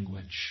dead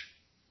language.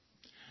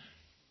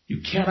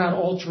 You cannot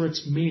alter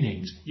its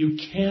meanings. You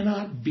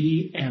cannot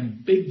be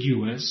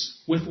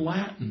ambiguous with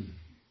Latin.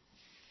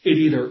 It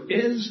either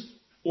is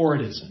or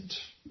it isn't.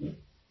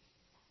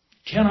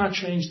 Cannot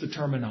change the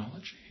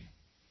terminology.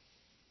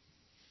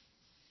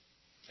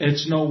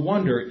 It's no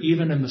wonder,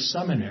 even in the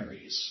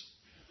seminaries,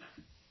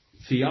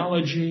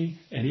 theology,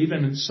 and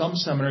even in some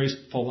seminaries,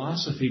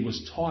 philosophy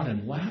was taught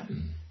in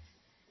Latin.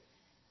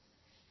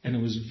 And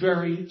it was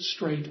very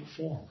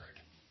straightforward.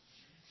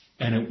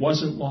 And it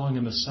wasn't long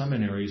in the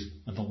seminaries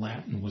when the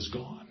Latin was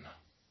gone.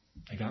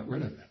 They got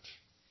rid of it.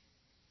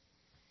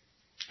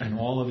 And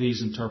all of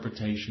these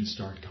interpretations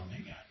start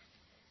coming in.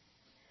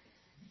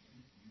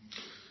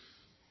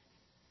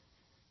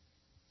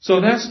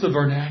 So that's the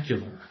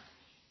vernacular.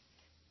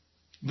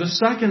 The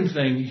second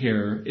thing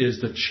here is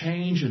the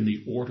change in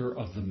the order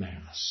of the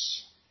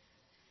Mass.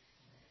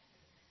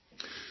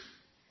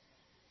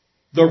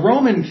 The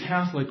Roman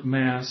Catholic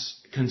Mass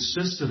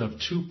consisted of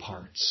two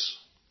parts: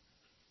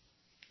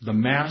 the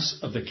Mass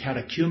of the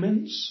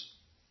catechumens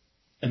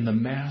and the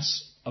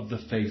Mass of the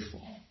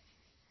faithful.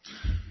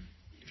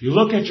 If you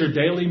look at your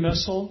daily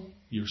missal,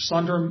 your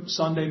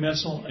Sunday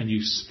missal, and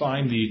you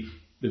find the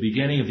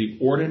beginning of the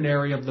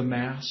ordinary of the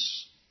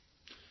Mass,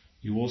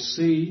 you will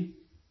see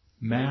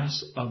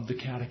Mass of the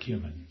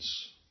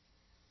catechumens.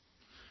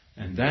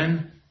 And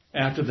then,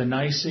 after the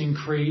Nicene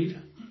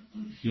Creed,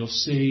 you'll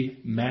see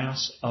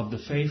Mass of the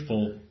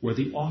faithful, where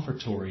the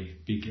offertory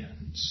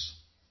begins.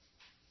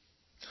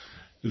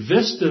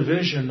 This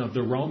division of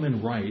the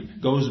Roman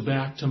Rite goes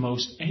back to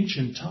most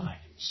ancient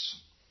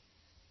times,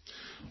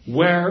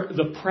 where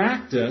the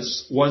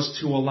practice was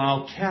to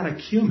allow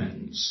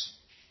catechumens.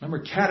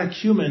 Remember,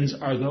 catechumens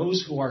are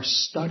those who are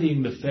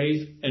studying the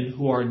faith and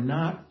who are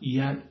not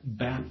yet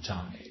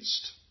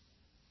baptized.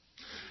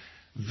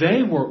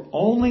 They were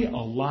only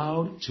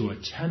allowed to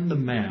attend the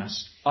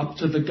Mass up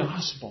to the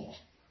Gospel.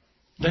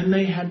 Then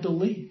they had to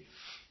leave.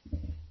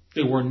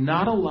 They were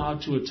not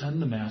allowed to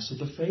attend the Mass of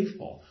the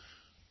faithful,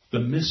 the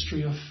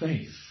mystery of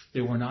faith.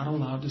 They were not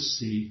allowed to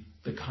see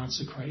the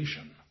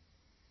consecration,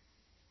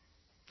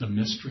 the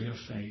mystery of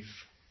faith.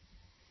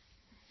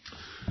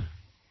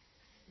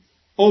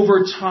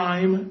 Over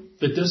time,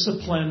 the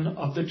discipline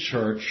of the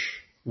church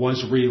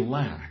was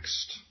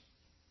relaxed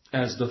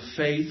as the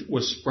faith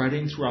was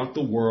spreading throughout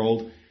the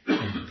world,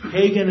 and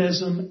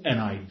paganism and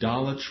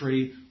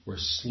idolatry were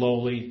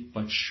slowly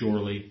but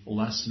surely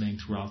lessening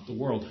throughout the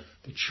world.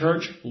 The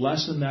church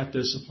lessened that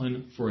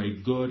discipline for a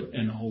good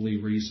and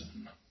holy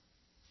reason.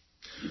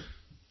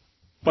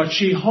 But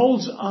she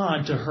holds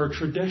on to her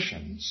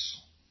traditions.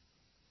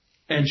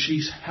 And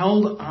she's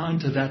held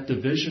on to that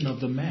division of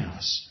the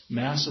Mass,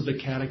 Mass of the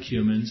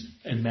catechumens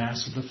and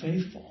Mass of the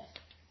faithful.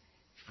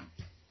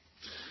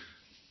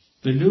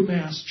 The new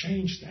Mass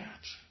changed that.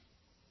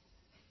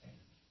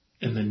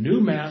 In the new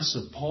Mass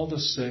of Paul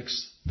VI,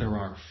 there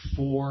are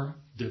 4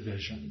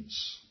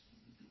 divisions.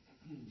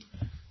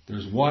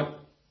 There's what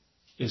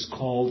is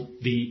called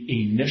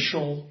the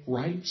initial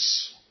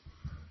rites.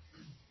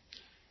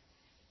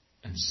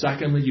 And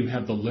secondly, you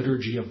have the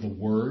liturgy of the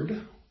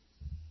Word.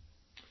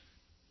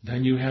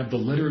 Then you have the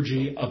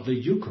liturgy of the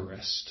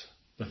Eucharist,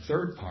 the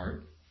third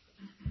part.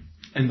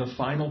 And the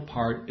final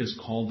part is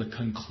called the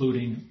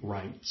concluding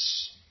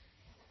rites.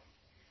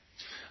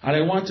 And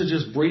I want to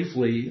just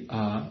briefly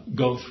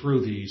go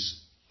through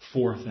these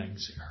 4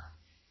 things here.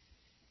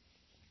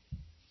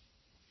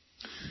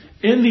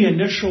 In the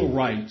initial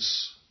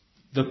rites,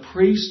 the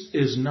priest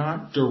is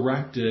not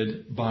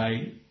directed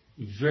by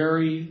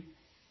very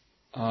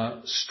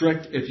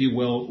strict, if you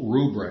will,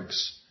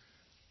 rubrics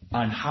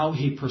on how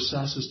he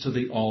processes to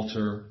the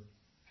altar,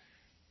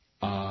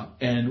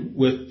 and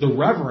with the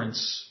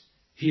reverence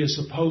he is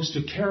supposed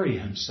to carry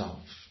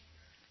himself.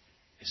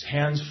 His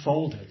hands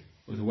folded,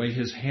 or the way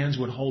his hands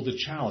would hold the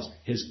chalice,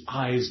 his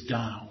eyes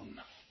down.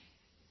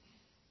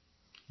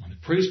 When the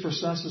priest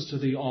processes to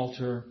the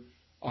altar,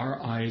 our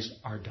eyes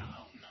are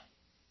down.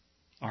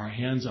 Our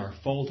hands are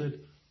folded,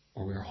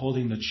 or we're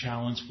holding the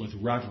chalice with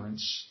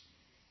reverence,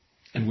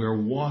 and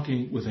we're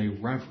walking with a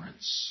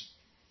reverence.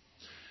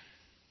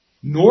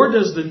 Nor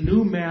does the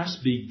new Mass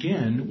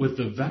begin with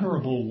the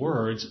venerable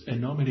words,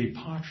 In nomine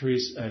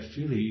Patris et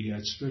Filii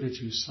et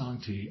Spiritus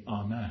Sancti.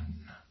 Amen.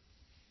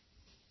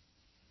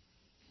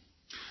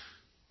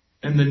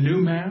 In the new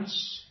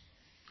Mass,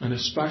 and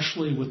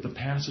especially with the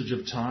passage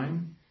of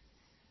time,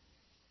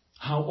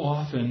 how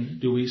often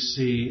do we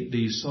see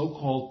these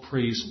so-called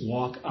priests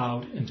walk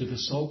out into the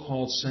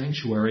so-called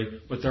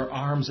sanctuary with their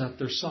arms at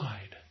their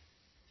side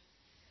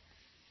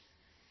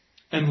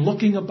and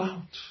looking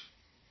about?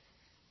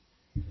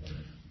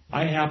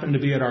 I happened to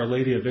be at Our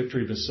Lady of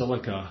Victory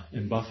Basilica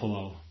in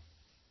Buffalo,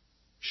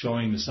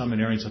 showing the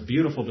seminarians a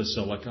beautiful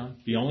basilica.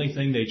 The only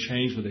thing they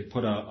changed was they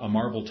put a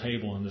marble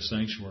table in the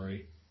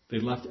sanctuary. They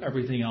left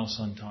everything else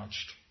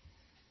untouched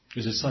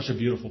because it's such a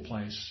beautiful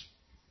place.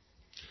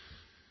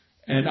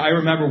 And I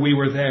remember we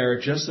were there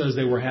just as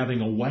they were having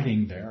a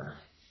wedding there.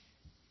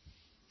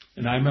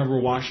 And I remember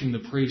watching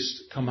the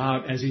priest come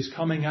out. As he's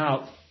coming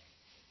out,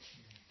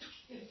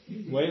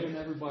 waving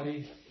at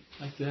everybody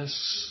like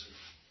this.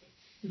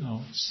 You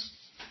know,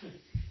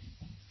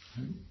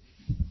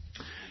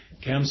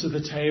 comes to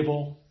the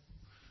table.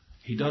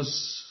 He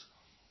does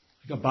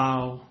like a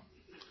bow.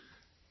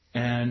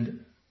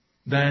 And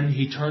then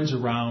he turns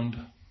around.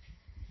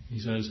 He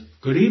says,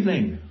 Good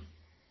evening.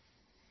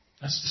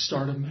 That's the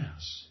start of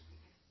Mass.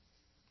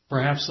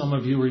 Perhaps some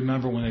of you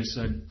remember when they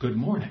said, Good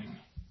morning.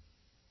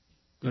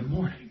 Good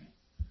morning.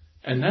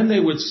 And then they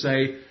would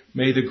say,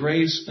 May the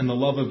grace and the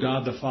love of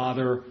God the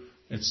Father,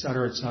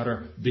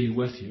 etc., be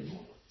with you.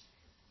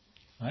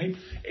 Right?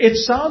 It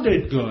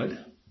sounded good.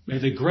 May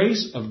the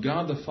grace of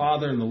God the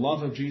Father and the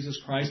love of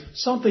Jesus Christ,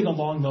 something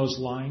along those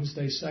lines,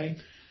 they say.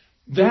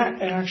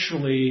 That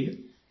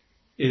actually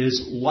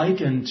is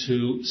likened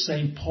to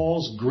St.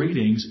 Paul's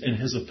greetings in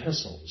his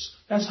epistles.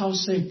 That's how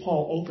St.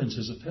 Paul opens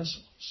his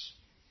epistles.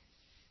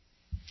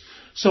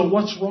 So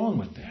what's wrong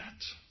with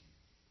that?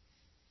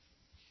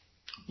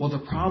 Well,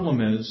 the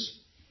problem is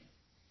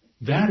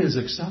that is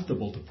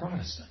acceptable to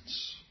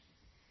Protestants.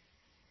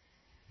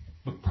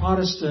 But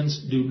Protestants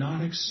do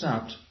not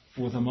accept,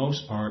 for the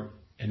most part,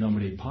 In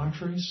nomine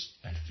Patris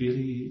et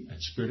Filii et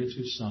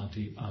Spiritus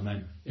Sancti.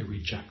 Amen. They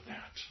reject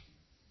that.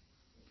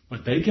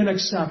 But they can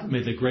accept,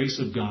 May the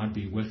grace of God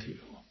be with you.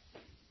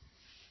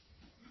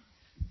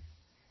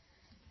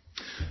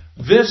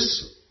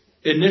 This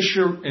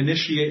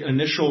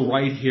initial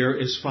rite here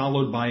is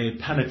followed by a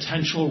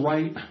penitential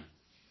rite,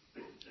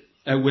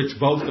 at which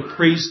both the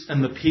priest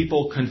and the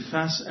people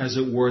confess, as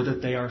it were,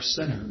 that they are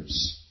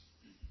sinners.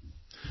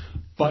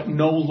 but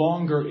no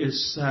longer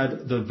is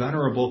said the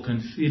venerable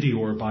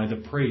Confiteor by the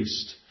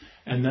priest,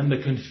 and then the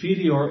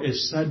Confiteor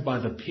is said by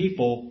the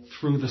people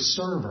through the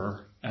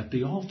server at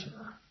the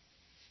altar.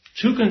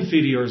 2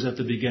 Confiteors at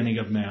the beginning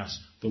of Mass,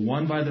 the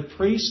one by the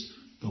priest,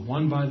 the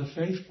one by the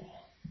faithful.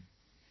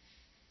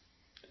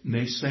 And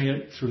they say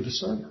it through the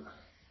server.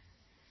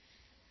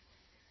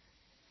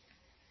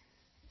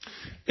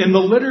 In the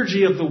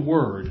Liturgy of the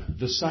Word,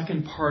 the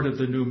second part of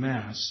the new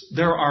Mass,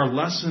 there are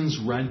lessons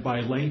read by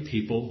lay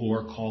people who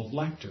are called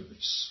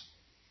lectors.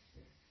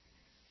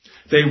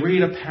 They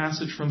read a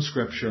passage from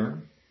Scripture,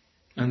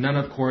 and then,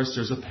 of course,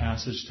 there's a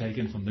passage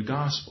taken from the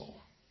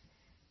Gospel.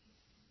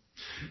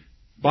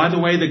 By the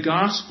way, the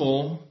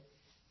Gospel,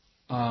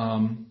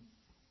 the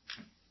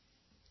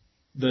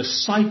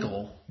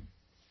cycle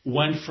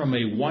went from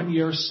a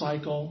 1-year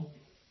cycle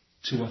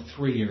to a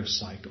 3-year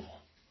cycle.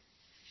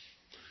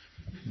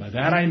 By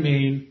that I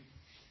mean,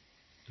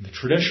 in the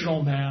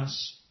traditional Mass,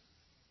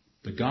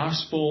 the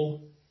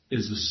Gospel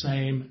is the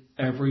same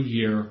every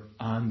year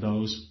on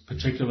those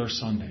particular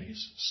Sundays.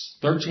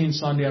 13th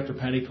Sunday after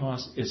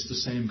Pentecost, it's the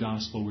same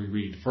Gospel we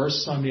read.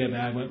 First Sunday of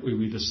Advent, we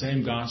read the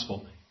same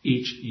Gospel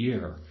each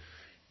year.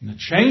 And the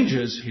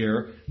changes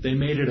here, they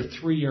made it a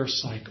 3-year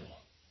cycle.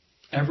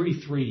 Every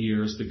 3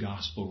 years, the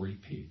Gospel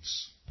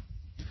repeats.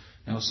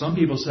 Now, some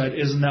people said,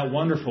 isn't that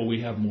wonderful?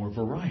 We have more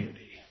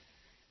variety.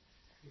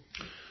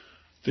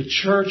 The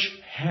church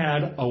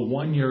had a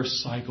 1-year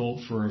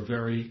cycle for a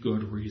very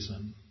good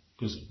reason,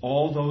 because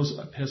all those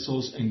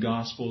epistles and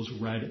gospels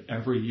read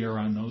every year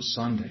on those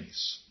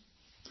Sundays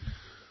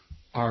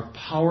are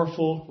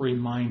powerful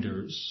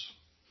reminders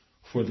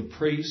for the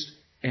priest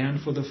and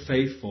for the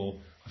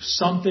faithful of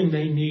something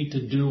they need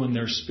to do in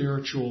their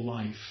spiritual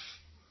life.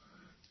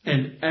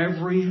 And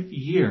every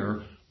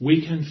year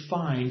we can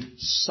find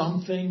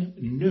something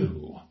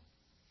new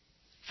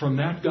from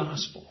that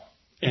gospel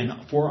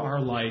and for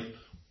our life,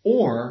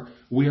 or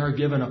we are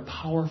given a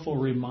powerful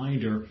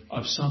reminder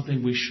of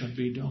something we should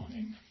be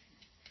doing.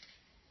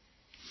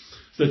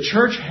 The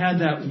church had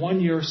that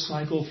 1-year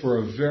cycle for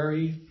a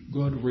very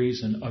good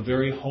reason, a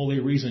very holy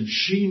reason.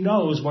 She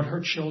knows what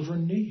her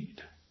children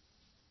need.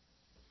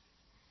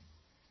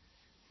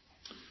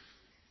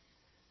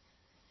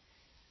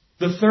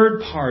 The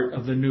third part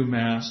of the new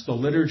Mass, the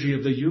Liturgy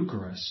of the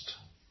Eucharist,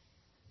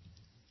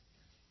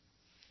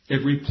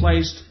 it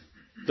replaced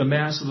the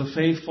Mass of the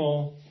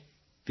Faithful,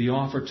 the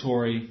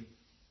offertory,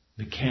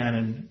 the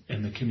canon,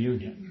 and the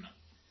communion.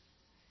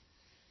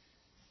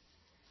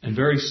 And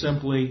very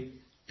simply,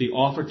 the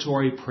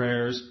offertory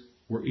prayers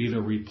were either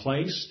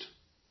replaced,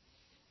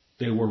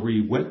 they were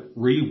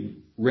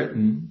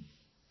rewritten,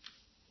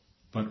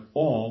 but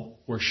all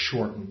were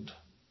shortened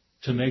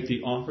to make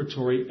the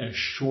offertory as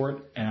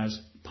short as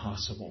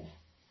possible.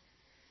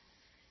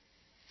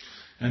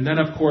 And then,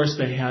 of course,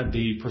 they had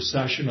the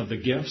procession of the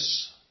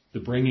gifts, the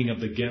bringing of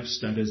the gifts,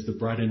 that is the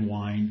bread and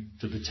wine,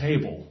 to the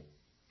table.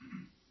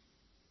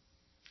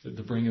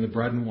 The bringing of the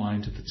bread and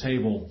wine to the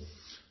table.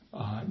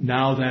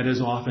 Now that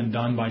is often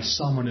done by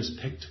someone is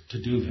picked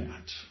to do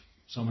that.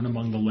 Someone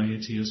among the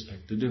laity is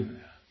picked to do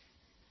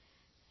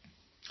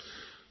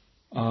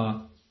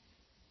that.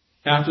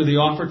 After the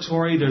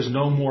offertory, there's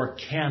no more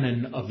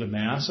canon of the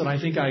Mass. And I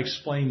think I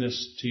explained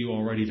this to you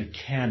already, the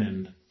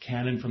canon.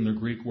 Canon from the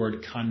Greek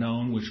word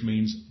kanon, which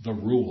means the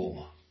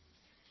rule.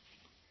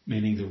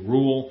 Meaning the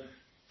rule,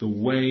 the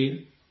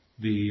way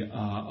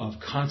of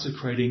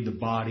consecrating the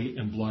body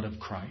and blood of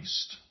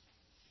Christ.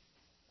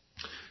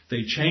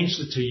 They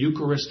changed it to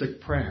Eucharistic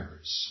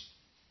prayers.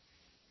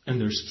 And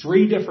there's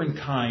 3 different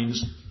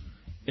kinds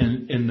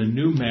in the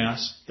new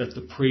Mass that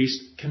the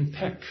priest can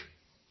pick.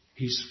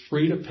 He's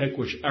free to pick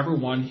whichever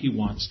one he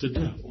wants to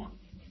do.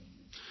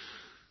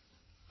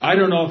 I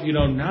don't know if you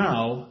know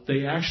now,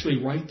 they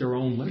actually write their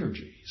own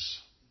liturgies.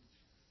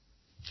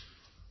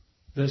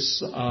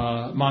 This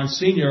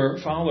Monsignor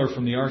Fowler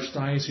from the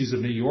Archdiocese of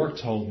New York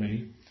told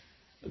me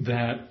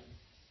that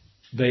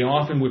they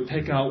often would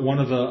pick out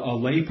a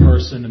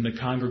layperson in the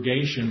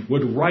congregation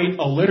would write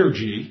a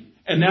liturgy,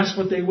 and that's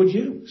what they would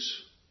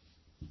use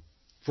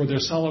for their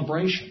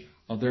celebration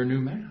of their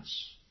new Mass.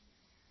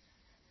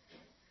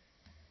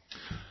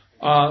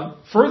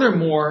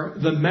 Furthermore,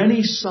 the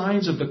many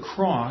signs of the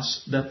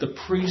cross that the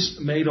priest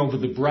made over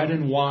the bread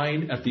and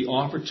wine at the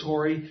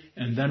offertory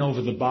and then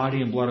over the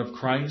body and blood of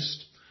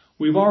Christ,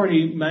 we've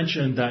already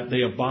mentioned that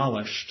they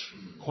abolished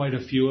quite a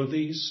few of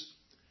these.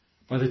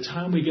 By the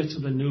time we get to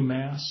the new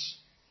Mass,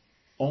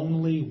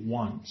 only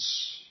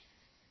once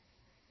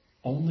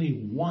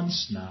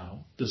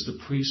now does the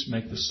priest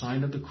make the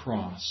sign of the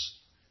cross,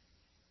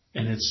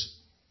 and it's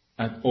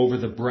over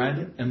the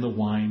bread and the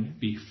wine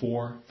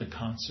before the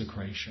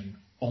consecration.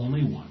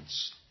 Only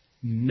once.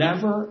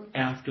 Never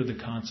after the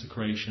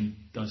consecration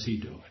does he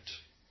do it.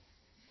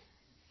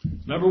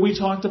 Remember we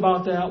talked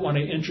about that when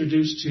I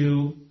introduced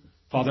you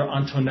Father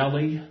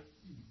Antonelli,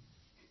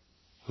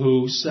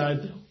 who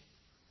said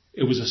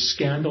it was a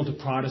scandal to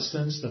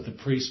Protestants that the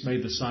priest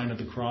made the sign of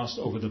the cross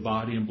over the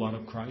body and blood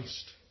of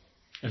Christ,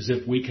 as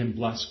if we can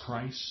bless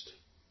Christ.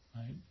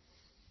 Right?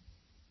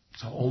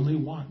 So only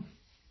one.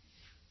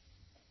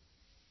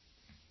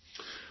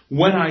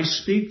 When I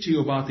speak to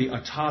you about the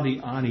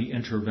Atavi Ani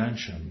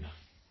intervention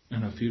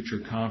in a future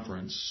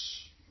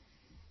conference,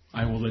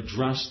 I will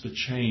address the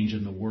change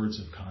in the words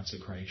of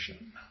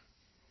consecration.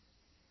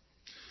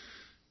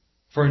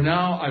 For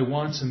now, I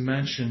want to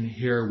mention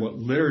here what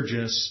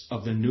liturgists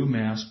of the new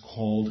Mass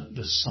called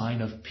the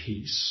sign of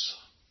peace.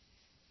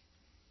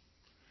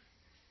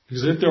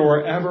 Because if there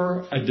were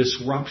ever a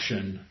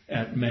disruption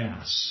at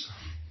Mass,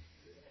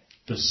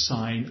 the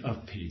sign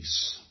of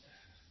peace.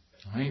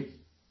 Right?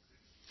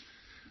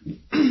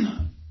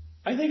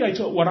 I think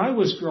when I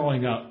was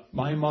growing up,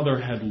 my mother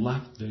had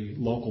left the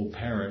local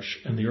parish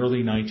in the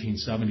early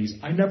 1970s.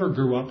 I never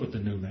grew up with the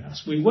new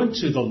Mass. We went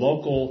to the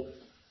local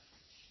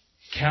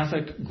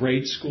Catholic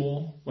grade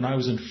school when I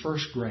was in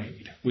first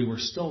grade. We were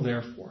still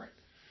there for it.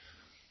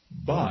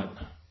 But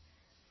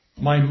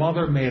my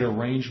mother made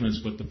arrangements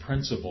with the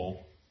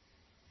principal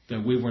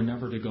that we were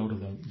never to go to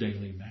the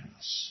daily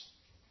Mass.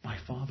 My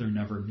father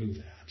never knew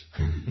that.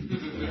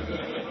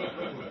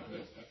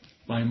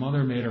 My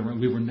mother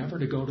we were never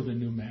to go to the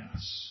new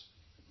Mass.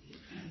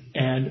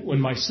 And when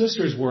my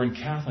sisters were in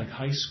Catholic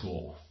high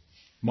school,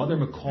 Mother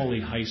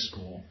Macaulay High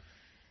School,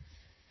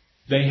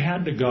 they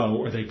had to go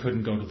or they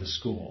couldn't go to the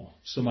school.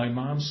 So my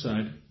mom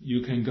said,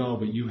 you can go,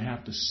 but you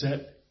have to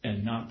sit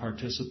and not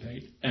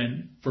participate.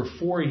 And for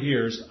 4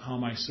 years, how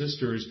my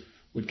sisters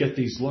would get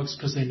these looks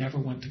because they never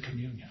went to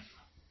communion.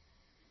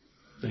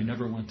 They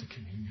never went to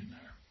communion there.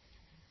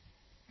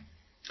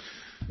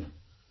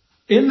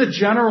 In the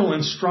general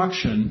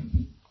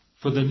instruction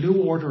for the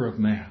new order of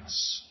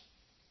Mass,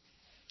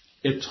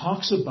 it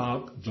talks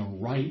about the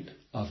rite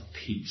of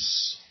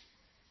peace.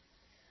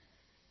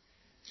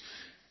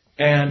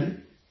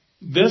 And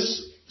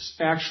this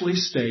actually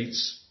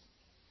states,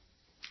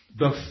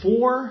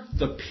 before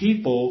the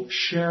people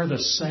share the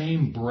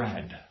same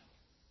bread,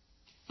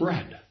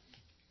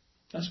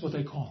 that's what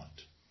they call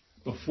it.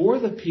 Before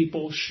the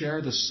people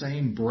share the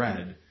same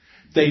bread,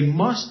 they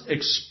must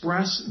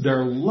express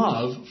their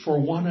love for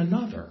one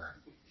another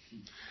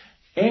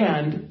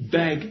and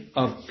beg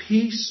of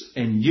peace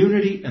and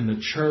unity in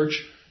the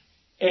church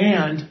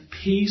and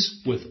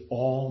peace with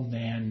all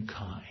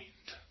mankind.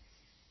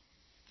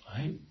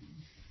 Right?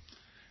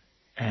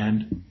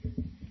 And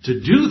to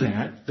do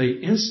that, they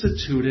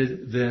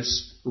instituted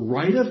this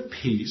rite of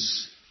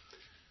peace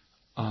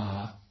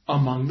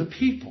among the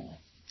people.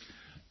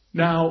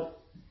 Now,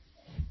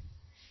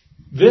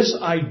 this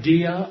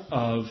idea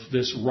of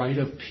this rite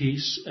of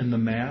peace in the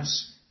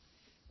Mass,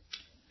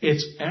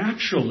 it's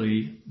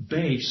actually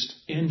based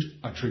in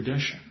a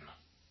tradition.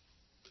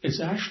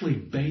 It's actually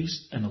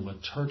based in a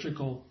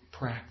liturgical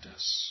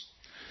practice.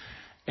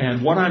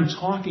 And what I'm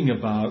talking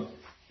about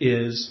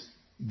is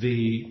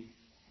the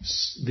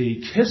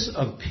kiss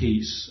of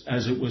peace,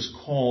 as it was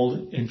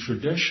called in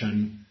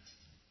tradition,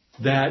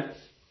 that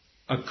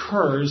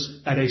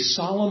occurs at a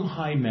solemn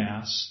high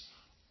Mass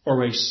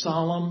or a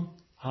solemn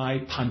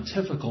high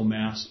pontifical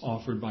Mass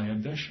offered by a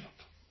bishop.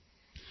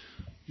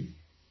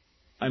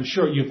 I'm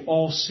sure you've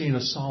all seen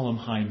a solemn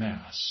high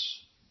Mass,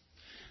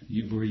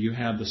 where you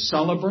have the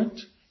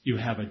celebrant, you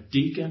have a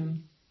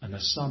deacon, and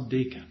a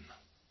subdeacon.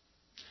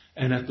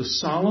 And at the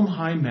solemn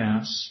high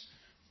Mass,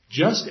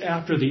 just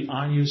after the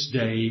Agnus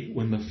Dei,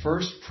 when the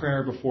first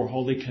prayer before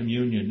Holy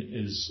Communion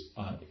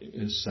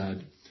is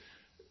said,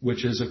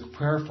 which is a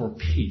prayer for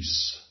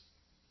peace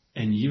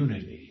and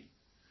unity,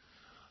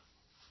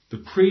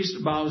 the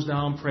priest bows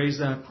down, prays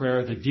that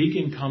prayer. The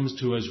deacon comes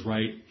to his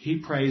right. He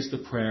prays the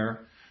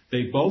prayer.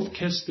 They both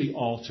kiss the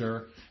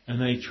altar,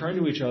 and they turn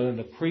to each other. And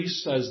the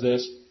priest says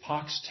this,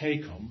 Pax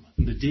tecum.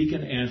 And the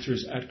deacon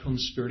answers, Et cum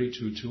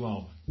spiritu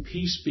tuo.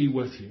 Peace be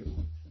with you,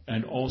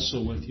 and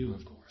also with you,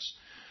 of course.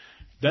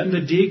 Then the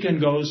deacon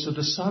goes to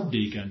the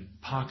subdeacon,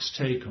 Pax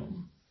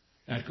tecum,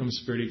 Et cum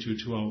spiritu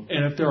tuo.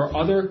 And if there are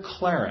other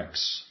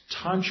clerics,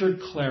 tonsured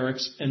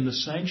clerics in the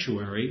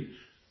sanctuary,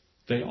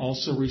 they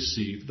also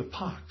receive the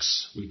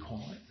pax, we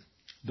call it,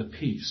 the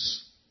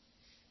peace.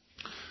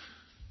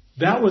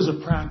 That was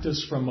a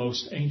practice from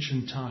most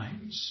ancient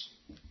times.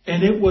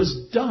 And it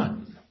was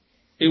done.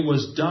 It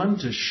was done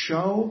to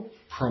show,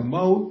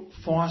 promote,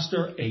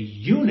 foster a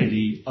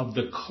unity of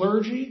the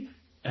clergy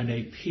and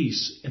a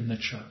peace in the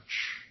church.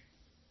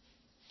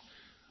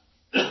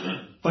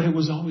 But it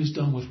was always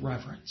done with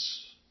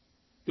reverence.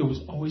 There was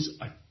always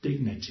a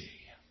dignity.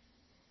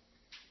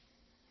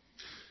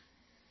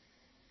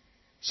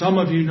 Some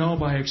of you know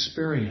by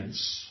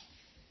experience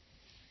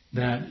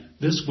that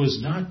this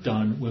was not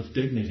done with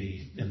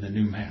dignity in the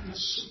new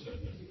Mass.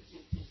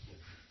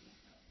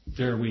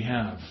 There we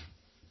have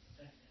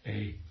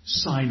a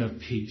sign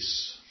of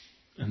peace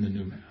in the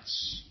new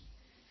Mass.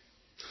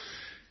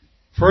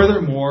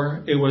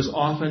 Furthermore, it was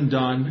often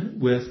done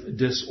with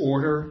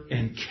disorder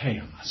and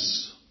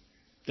chaos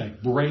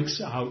that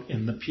breaks out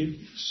in the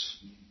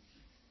pews.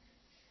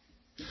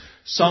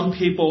 Some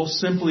people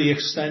simply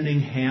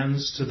extending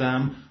hands to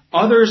them,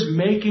 others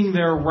making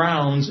their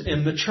rounds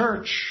in the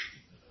church,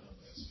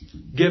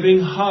 giving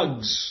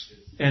hugs,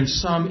 and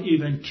some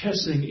even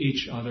kissing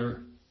each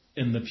other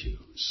in the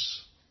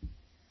pews.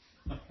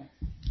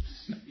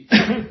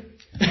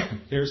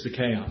 here's the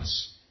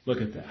chaos. Look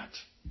at that.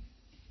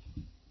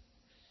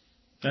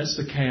 That's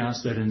the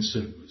chaos that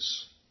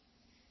ensues.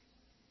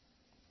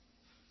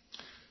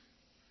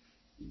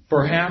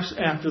 Perhaps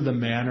after the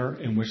manner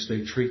in which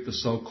they treat the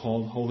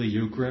so-called Holy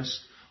Eucharist,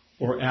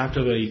 or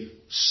after the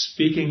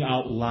speaking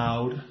out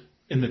loud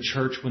in the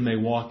church when they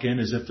walk in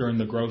as if they're in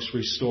the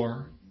grocery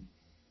store,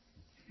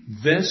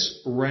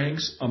 this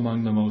ranks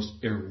among the most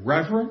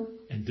irreverent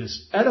and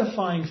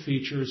disedifying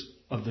features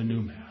of the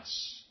new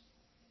Mass.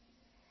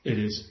 It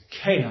is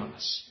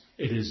chaos.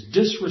 It is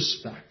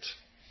disrespect.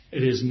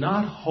 It is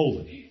not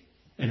holy,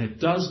 and it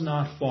does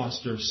not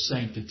foster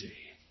sanctity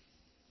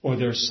or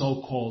their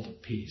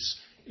so-called peace.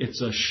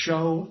 It's a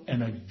show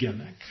and a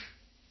gimmick.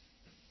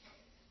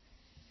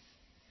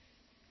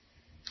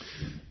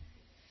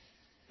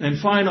 And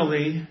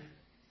finally,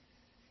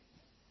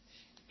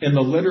 in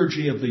the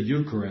liturgy of the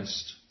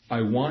Eucharist,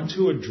 I want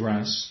to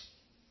address,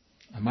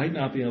 I might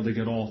not be able to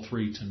get all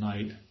three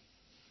tonight.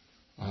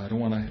 I don't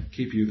want to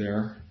keep you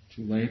there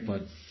too late,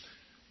 but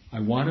I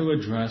want to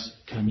address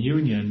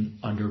communion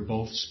under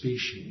both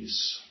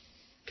species.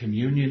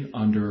 Communion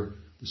under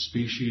the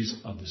species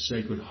of the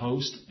sacred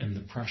host and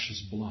the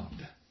precious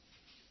blood.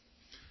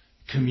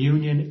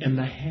 Communion in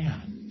the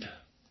hand.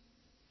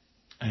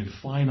 And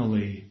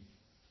finally,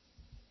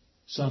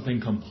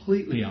 something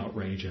completely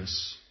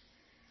outrageous,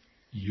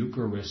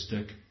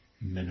 Eucharistic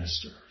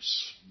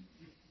ministers,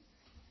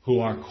 who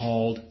are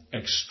called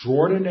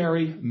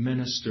extraordinary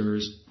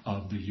ministers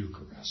of the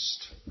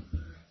Eucharist.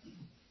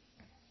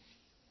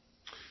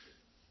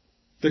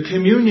 The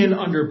communion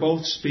under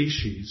both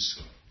species,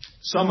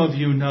 some of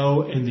you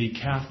know in the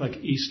Catholic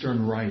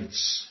Eastern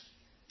rites,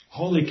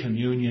 Holy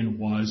Communion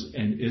was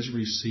and is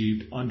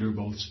received under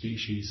both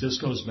species.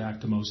 This goes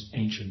back to most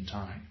ancient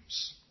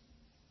times.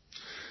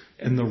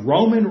 In the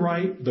Roman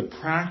rite, the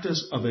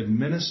practice of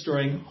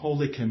administering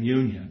Holy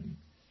Communion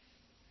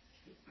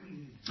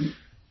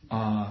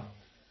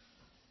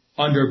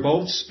under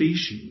both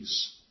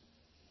species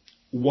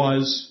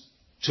was,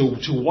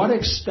 to what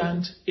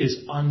extent,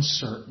 is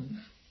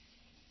uncertain.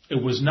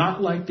 It was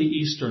not like the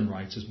Eastern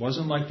rites. It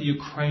wasn't like the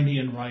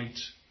Ukrainian rite.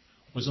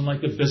 It wasn't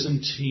like the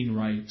Byzantine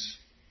rite.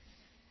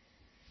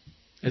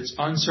 It's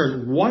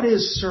uncertain. What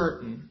is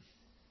certain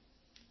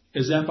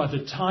is that by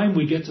the time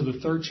we get to the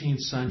 13th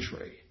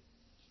century,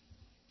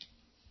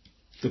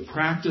 the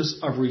practice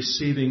of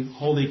receiving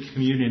Holy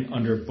Communion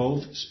under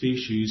both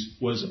species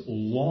was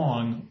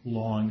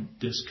long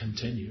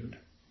discontinued.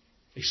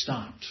 They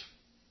stopped.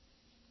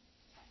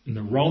 In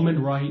the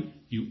Roman rite,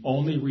 you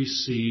only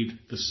received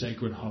the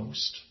sacred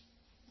host.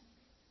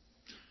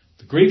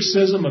 The Greek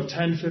schism of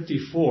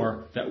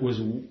 1054, that was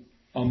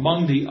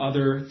among the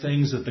other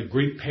things that the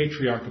Greek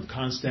Patriarch of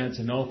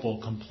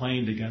Constantinople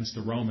complained against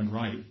the Roman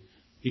rite.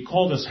 He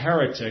called us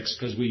heretics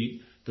because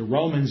the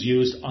Romans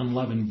used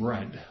unleavened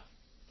bread.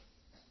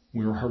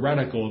 We were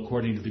heretical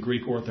according to the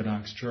Greek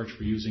Orthodox Church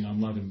for using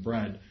unleavened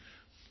bread.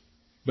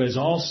 But it's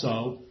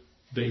also,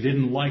 they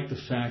didn't like the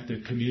fact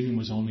that communion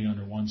was only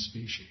under one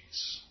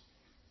species.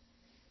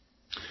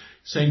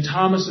 St.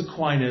 Thomas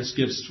Aquinas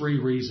gives 3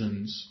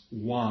 reasons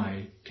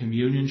why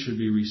communion should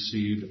be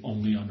received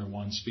only under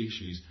one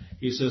species.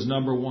 He says,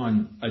 number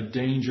 1, a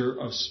danger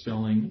of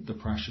spilling the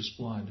precious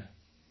blood.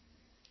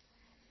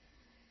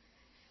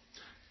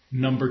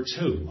 Number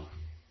 2,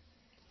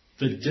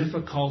 the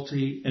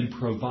difficulty in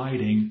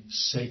providing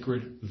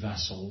sacred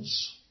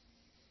vessels.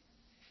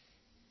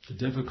 The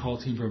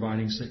difficulty in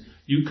providing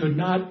you could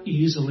not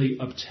easily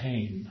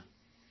obtain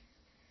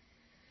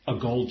a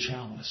gold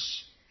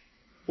chalice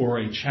or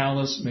a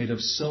chalice made of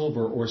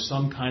silver or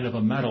some kind of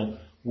a metal,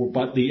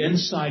 but the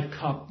inside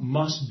cup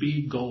must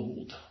be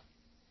gold.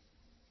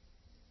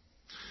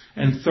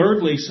 And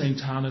thirdly, St.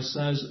 Thomas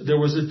says, there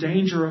was a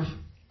danger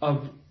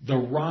of the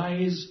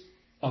rise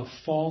of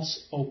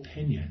false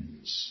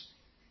opinions.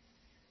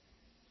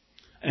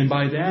 And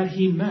by that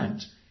he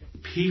meant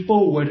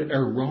people would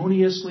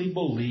erroneously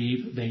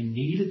believe they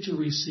needed to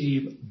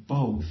receive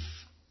both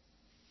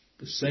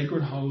the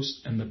sacred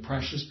host and the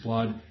precious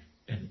blood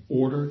in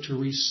order to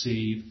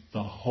receive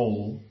the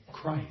whole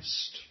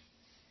Christ.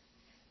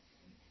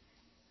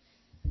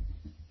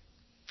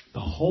 The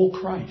whole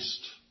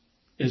Christ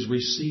is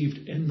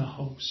received in the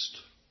host.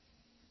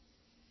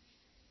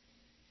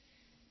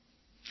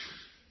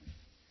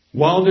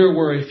 While there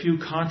were a few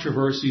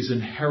controversies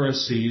and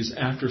heresies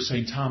after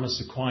St.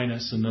 Thomas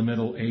Aquinas in the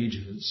Middle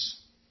Ages,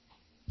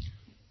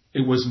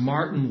 it was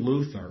Martin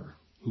Luther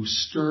who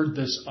stirred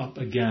this up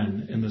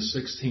again in the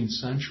 16th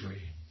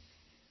century,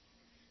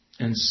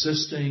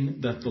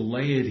 insisting that the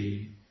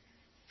laity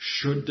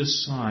should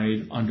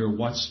decide under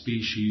what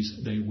species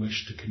they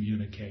wish to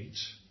communicate.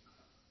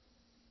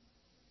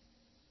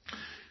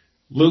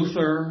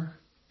 Luther,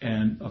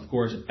 and of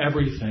course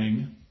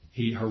everything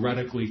he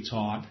heretically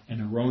taught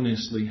and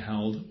erroneously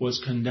held,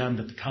 was condemned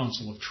at the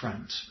Council of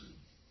Trent.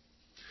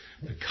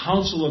 The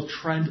Council of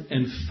Trent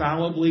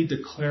infallibly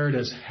declared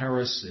as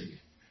heresy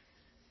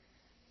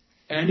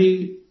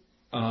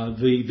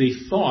the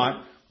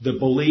thought the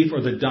belief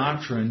or the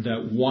doctrine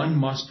that one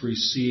must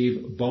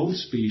receive both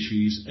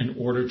species in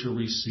order to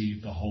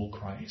receive the whole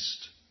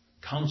Christ.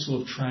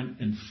 Council of Trent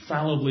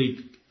infallibly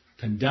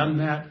condemned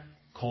that,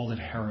 called it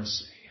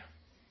heresy.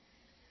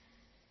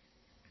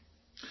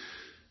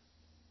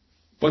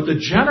 But the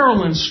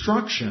general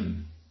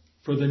instruction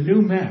for the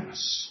new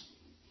Mass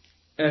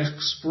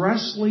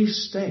expressly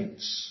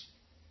states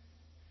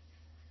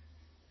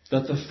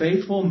that the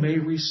faithful may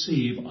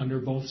receive under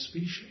both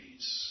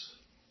species.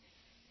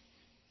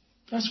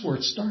 That's where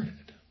it started.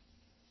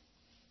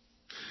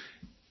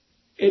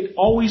 It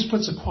always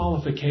puts a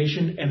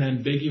qualification, an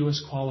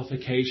ambiguous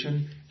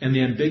qualification, and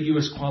the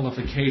ambiguous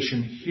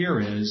qualification here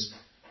is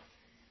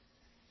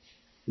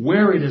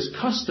where it is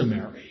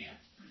customary,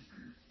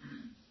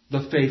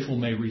 the faithful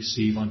may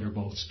receive under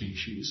both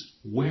species.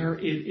 Where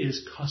it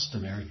is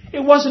customary.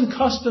 It wasn't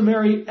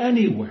customary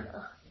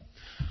anywhere.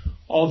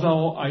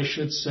 Although I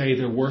should say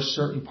there were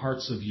certain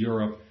parts of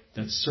Europe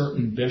that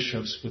certain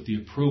bishops, with the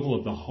approval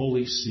of the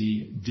Holy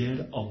See,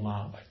 did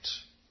allow it.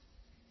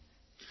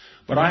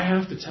 But I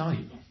have to tell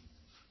you,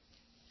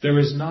 there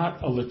is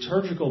not a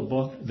liturgical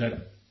book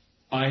that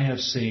I have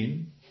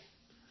seen.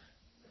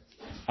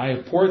 I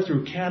have poured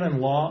through canon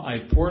law.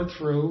 I poured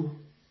through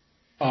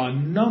a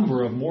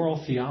number of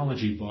moral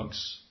theology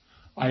books.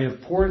 I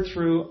have poured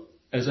through,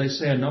 as I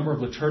say, a number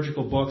of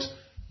liturgical books.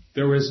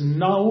 There is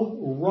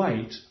no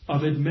rite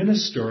of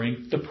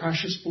administering the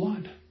precious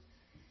blood.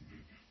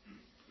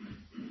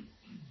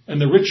 And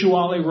the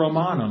Rituale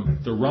Romanum,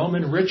 the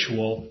Roman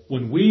ritual,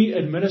 when we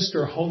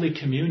administer Holy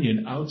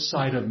Communion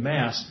outside of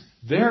Mass,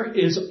 there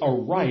is a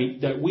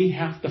rite that we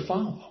have to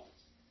follow.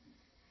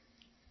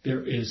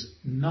 There is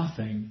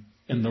nothing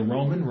in the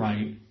Roman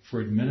rite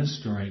for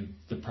administering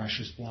the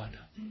precious blood.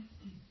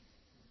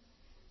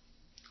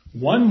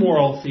 One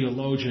moral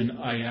theologian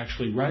I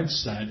actually read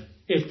said,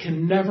 it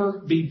can never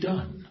be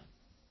done.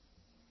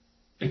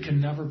 It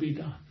can never be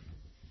done.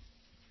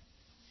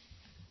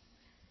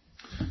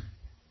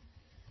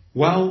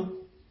 Well,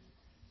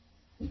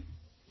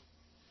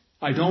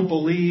 I don't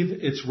believe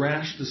it's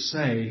rash to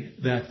say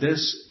that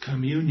this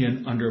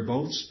communion under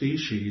both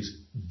species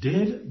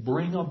did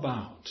bring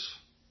about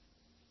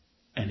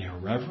an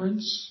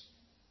irreverence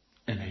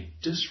and a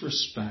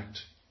disrespect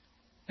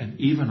and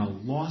even a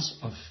loss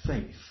of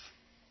faith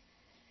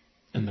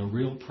in the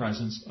real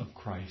presence of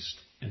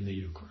Christ in the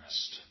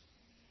Eucharist.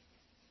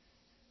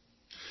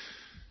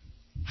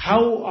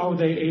 How are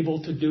they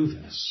able to do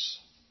this?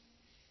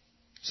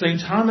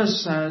 St.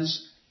 Thomas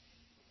says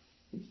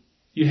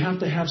you have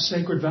to have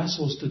sacred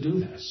vessels to do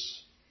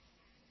this.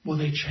 Well,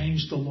 they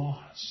changed the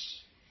laws.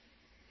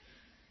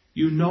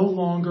 You no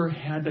longer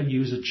had to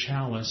use a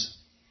chalice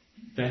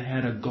that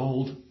had a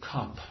gold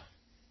cup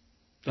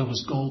that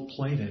was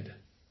gold-plated.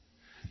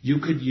 You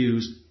could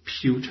use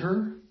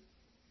pewter.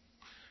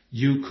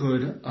 You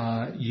could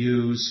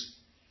use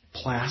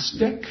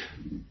plastic.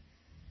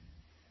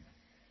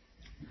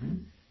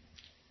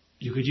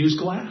 You could use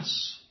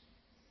glass.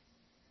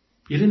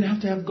 You didn't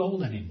have to have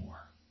gold anymore.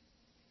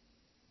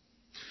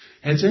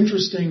 And it's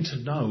interesting to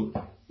note,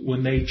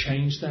 when they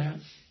changed that,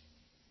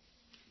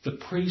 the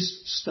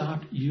priests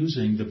stopped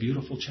using the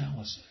beautiful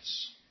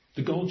chalices,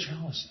 the gold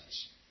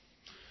chalices.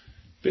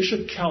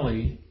 Bishop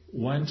Kelly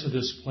went to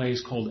this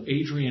place called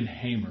Adrian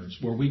Hamer's,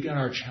 where we got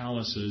our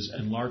chalices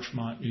in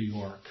Larchmont, New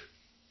York.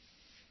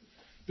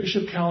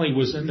 Bishop Kelly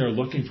was in there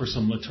looking for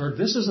some liturgy.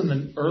 This is in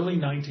the early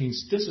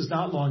 19th. This is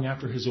not long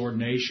after his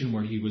ordination,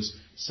 where he was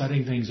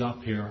setting things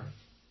up here.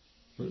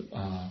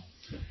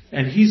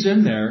 And he's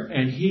in there,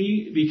 and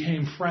he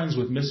became friends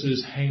with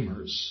Mrs.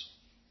 Hamer's.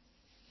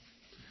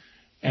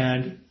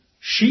 And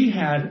she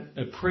had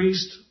a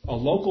priest, a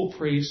local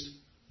priest,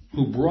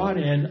 who brought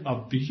in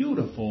a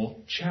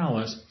beautiful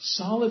chalice,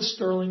 solid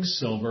sterling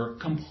silver,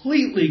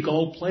 completely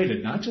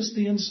gold-plated, not just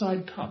the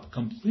inside cup,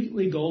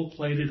 completely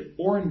gold-plated,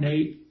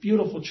 ornate,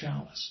 beautiful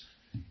chalice.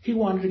 He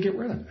wanted to get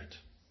rid of it.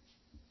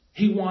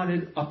 He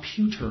wanted a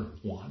pewter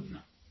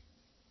one.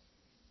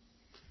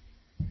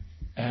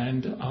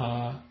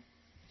 And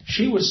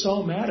she was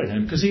so mad at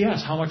him, because he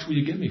asked, how much will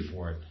you give me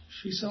for it?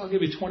 She said, I'll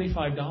give you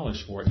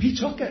 $25 for it. He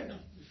took it.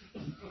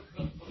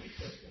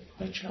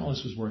 That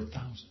chalice was worth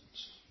thousands.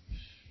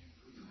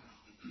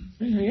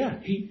 Yeah,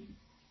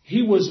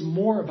 he was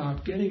more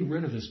about getting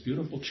rid of this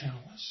beautiful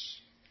chalice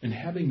and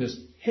having this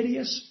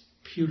hideous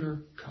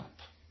pewter cup.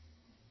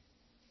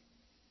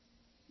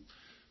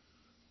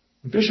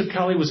 When Bishop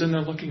Kelly was in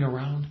there looking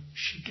around,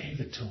 she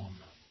gave it to him.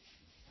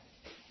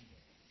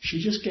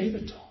 She just gave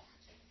it to him.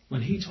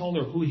 When he told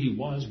her who he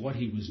was, what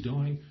he was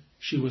doing,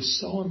 she was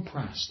so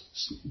impressed,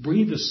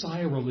 breathed a sigh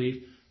of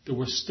relief. There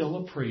was still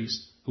a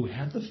priest who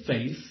had the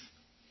faith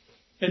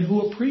and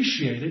who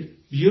appreciated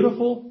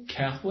beautiful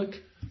Catholic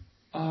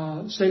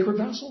sacred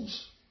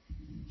vessels.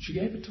 She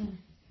gave it to him.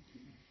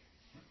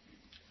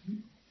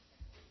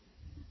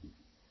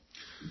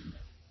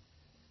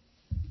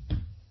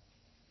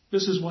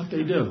 This is what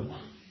they do.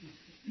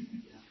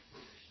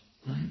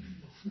 Right?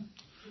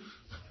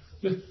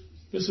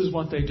 This is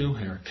what they do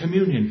here.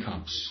 Communion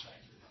cups.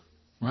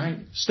 Right?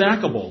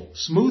 Stackable,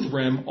 smooth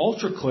rim,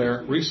 ultra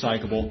clear,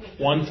 recyclable,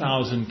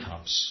 1,000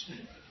 cups.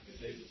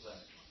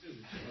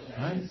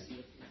 Right?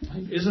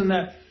 Isn't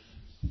that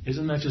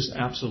just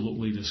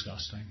absolutely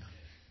disgusting?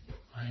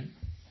 Right?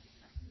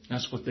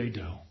 That's what they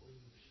do.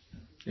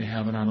 They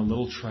have it on a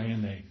little tray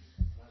and they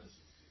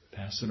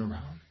pass it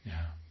around.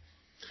 Yeah.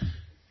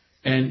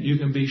 And you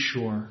can be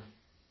sure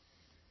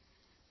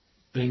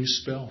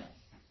things spill.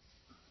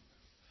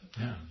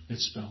 Yeah, it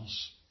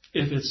spills.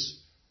 If it's,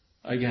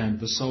 again,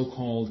 the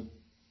so-called,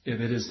 if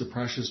it is the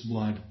precious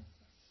blood,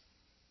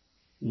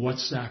 what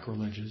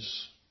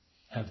sacrileges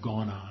have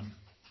gone on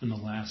in the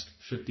last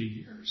 50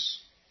 years?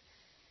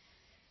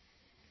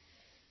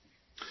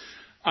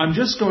 I'm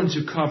just going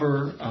to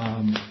cover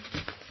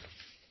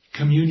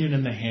communion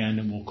in the hand,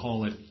 and we'll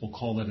call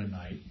it a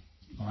night.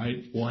 All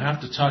right. We'll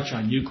have to touch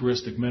on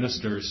Eucharistic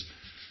ministers.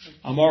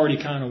 I'm already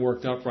kind of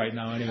worked up right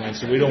now, anyway,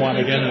 so we don't want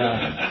to get into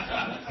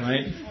that.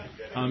 Right.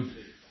 I'm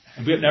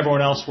getting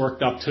everyone else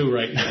worked up too,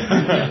 right?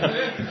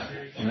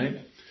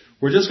 Right.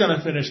 We're just going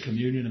to finish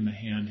communion in the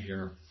hand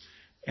here,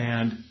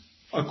 and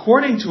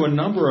according to a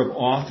number of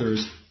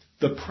authors,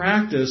 the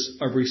practice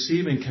of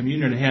receiving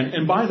communion in the hand,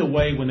 and by the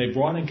way, when they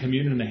brought in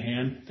communion in the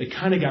hand, they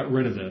kind of got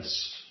rid of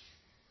this.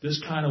 This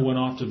kind of went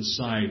off to the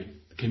side,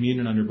 the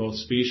communion under both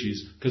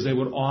species, because they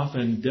would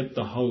often dip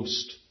the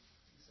host.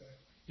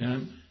 Yeah?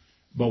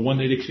 But when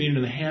they did communion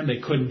in the hand, they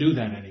couldn't do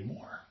that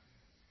anymore.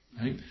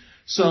 Right?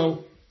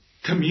 So,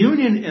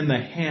 communion in the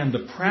hand,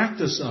 the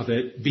practice of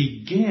it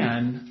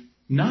began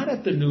not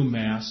at the new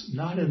Mass,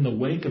 not in the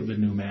wake of the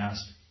new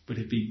Mass, but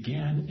it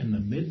began in the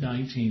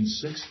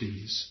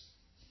mid-1960s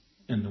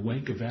in the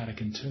wake of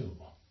Vatican II.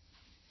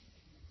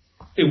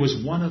 It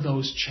was one of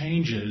those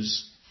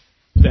changes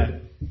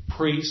that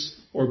priests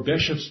or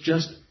bishops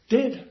just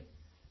did.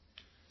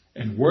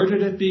 And where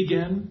did it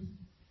begin?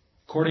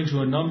 According to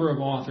a number of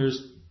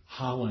authors,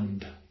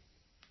 Holland.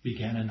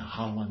 Began in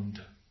Holland.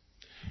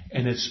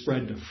 And it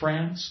spread to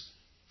France,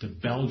 to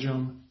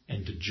Belgium,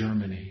 and to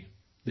Germany.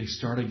 They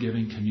started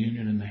giving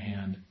communion in the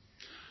hand.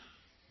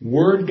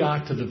 Word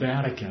got to the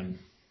Vatican.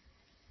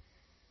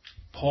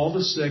 Paul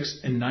VI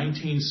in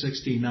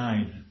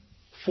 1969,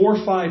 4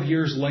 or 5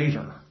 years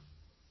later,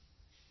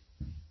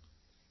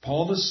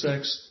 Paul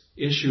VI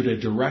issued a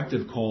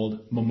directive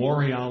called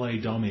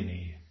Memoriale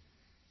Domini,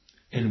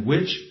 in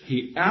which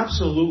he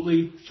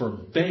absolutely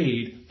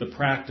forbade the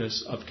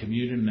practice of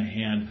communion in the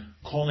hand,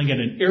 calling it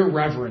an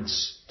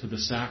irreverence to the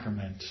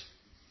sacrament.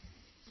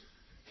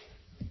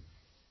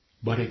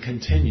 But it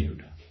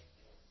continued.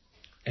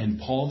 And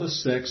Paul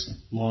VI,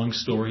 long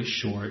story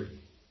short,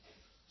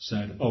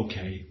 said,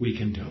 okay, we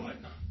can do it.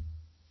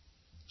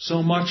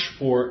 So much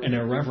for an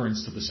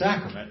irreverence to the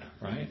sacrament,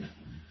 right?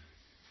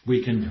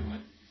 We can do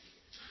it.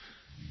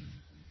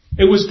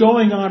 It was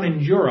going on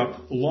in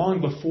Europe long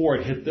before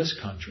it hit this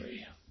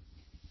country.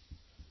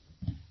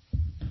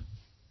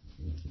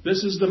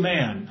 This is the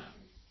man.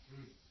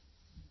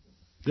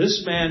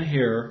 This man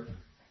here,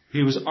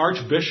 he was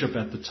Archbishop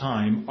at the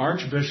time,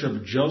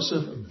 Archbishop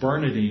Joseph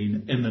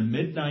Bernardin in the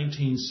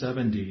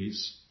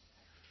mid-1970s.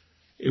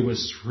 It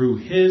was through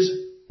his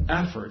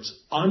efforts,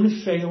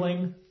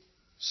 unfailing,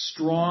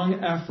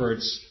 strong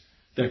efforts,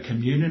 that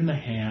communion in the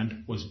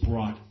hand was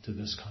brought to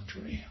this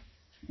country.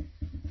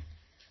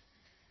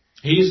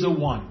 He's the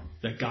one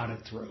that got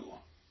it through,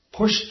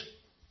 pushed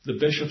the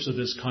bishops of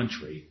this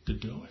country to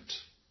do it.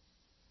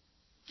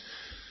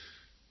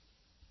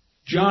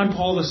 John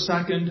Paul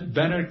II,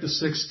 Benedict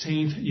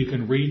XVI, you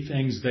can read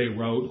things they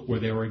wrote where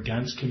they were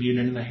against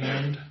communion in the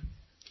hand,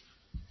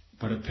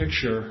 but a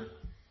picture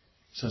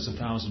says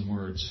 1,000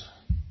 words.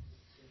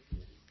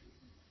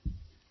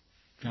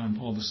 John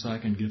Paul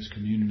II gives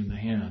communion in the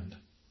hand.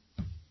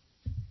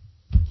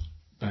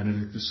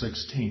 Benedict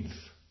XVI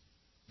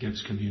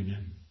gives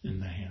communion in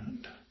the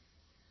hand.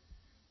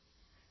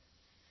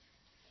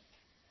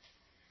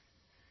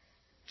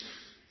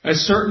 A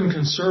certain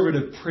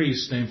conservative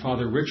priest named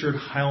Father Richard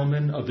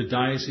Heilman of the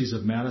Diocese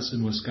of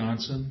Madison,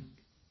 Wisconsin,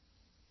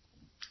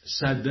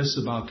 said this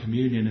about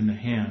communion in the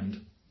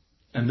hand.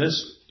 And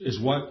this is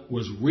what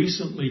was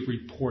recently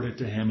reported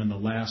to him in the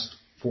last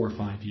 4 or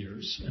 5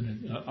 years in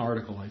an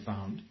article I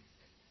found.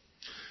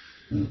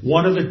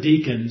 One of the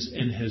deacons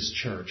in his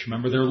church,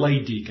 remember they're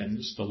lay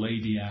deacons, the lay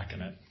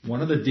diaconate.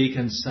 One of the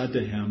deacons said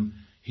to him,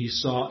 he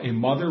saw a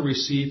mother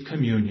receive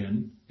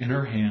communion in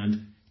her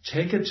hand,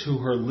 take it to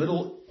her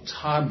little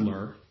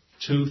toddler,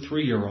 2,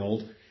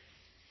 3-year-old,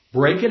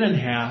 break it in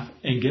half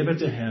and give it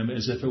to him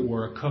as if it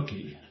were a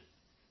cookie.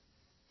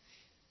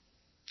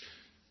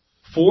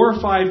 4 or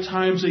 5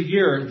 times a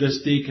year,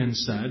 this deacon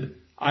said,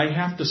 I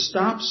have to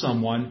stop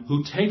someone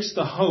who takes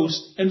the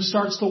host and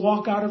starts to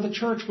walk out of the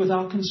church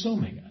without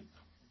consuming it.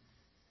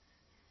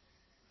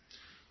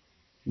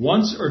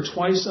 Once or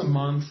twice a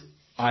month,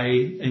 I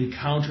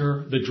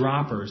encounter the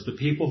droppers, the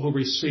people who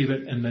receive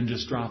it and then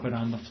just drop it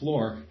on the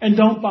floor and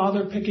don't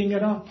bother picking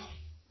it up.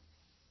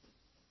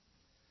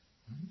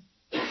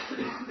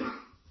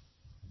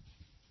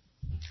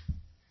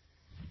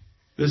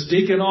 This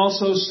deacon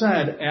also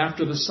said,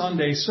 after the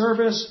Sunday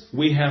service,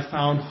 we have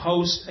found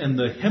hosts in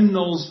the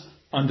hymnals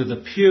under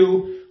the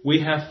pew. We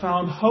have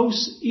found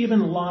hosts even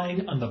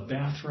lying on the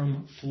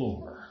bathroom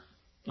floor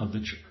of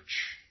the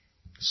church.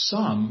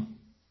 Some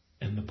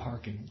in the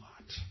parking lot.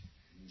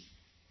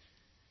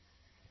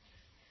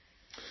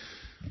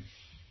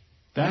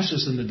 That's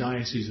just in the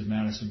Diocese of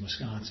Madison,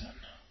 Wisconsin.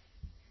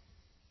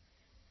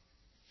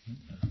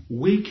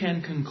 We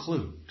can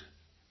conclude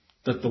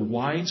that the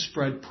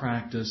widespread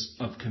practice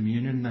of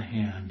communion in the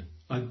hand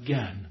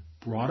again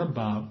brought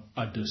about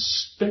a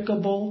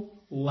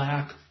despicable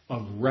lack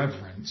of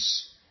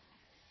reverence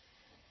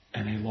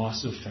and a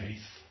loss of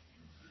faith.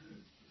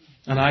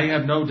 And I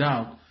have no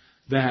doubt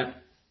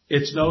that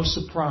it's no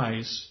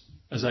surprise,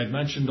 as I've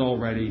mentioned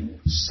already,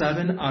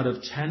 7 out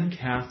of 10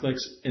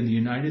 Catholics in the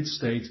United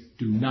States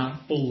do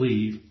not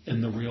believe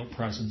in the real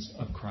presence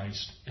of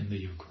Christ in the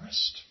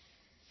Eucharist.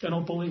 They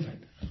don't believe it.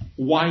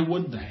 Why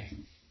would they?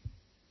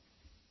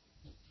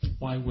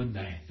 Why would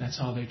they? That's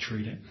how they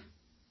treat it.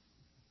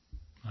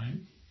 Right?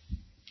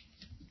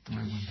 Why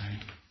would they?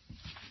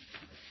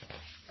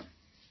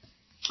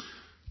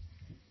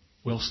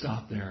 We'll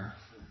stop there,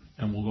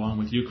 and we'll go on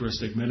with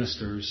Eucharistic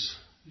ministers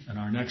in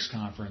our next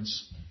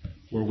conference,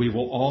 where we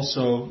will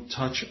also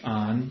touch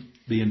on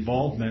the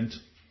involvement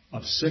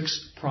of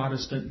 6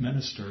 Protestant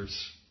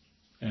ministers,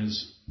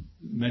 as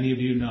many of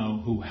you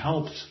know, who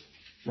helped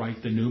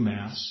write the new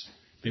Mass.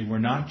 They were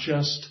not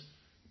just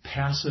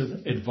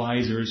passive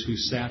advisors who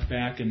sat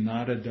back and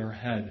nodded their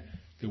head.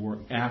 They were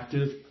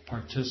active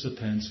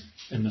participants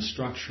in the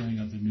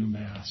structuring of the new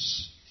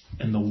Mass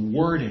and the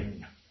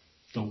wording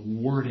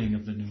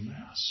of the new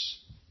Mass.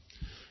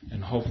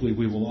 And hopefully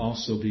we will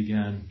also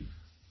begin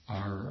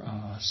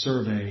our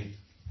survey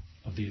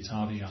of the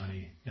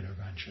Ottaviani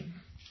intervention.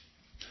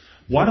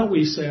 Why don't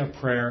we say a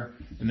prayer,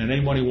 and then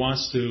anyone who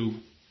wants to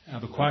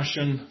have a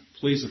question,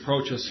 please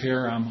approach us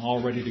here. I'm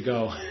all ready to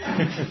go.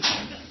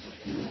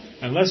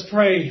 And let's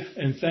pray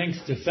and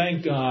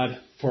thank God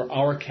for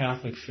our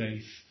Catholic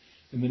faith.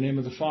 In the name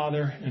of the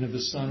Father, and of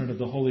the Son, and of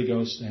the Holy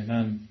Ghost,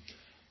 amen.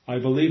 I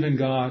believe in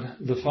God,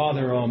 the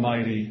Father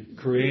Almighty,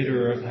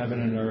 creator of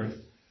heaven and earth,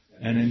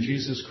 and in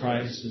Jesus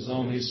Christ, his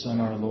only Son,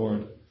 our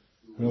Lord,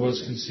 who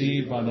was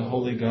conceived by the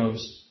Holy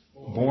Ghost,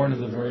 born of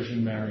the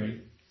Virgin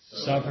Mary,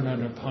 suffered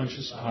under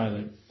Pontius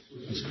Pilate,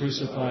 was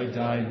crucified,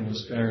 died, and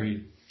was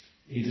buried.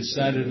 He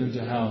descended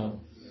into hell.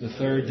 The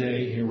third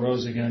day he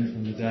rose again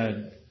from the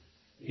dead.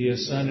 He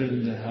ascended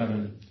into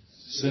heaven,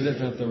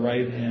 sitteth at the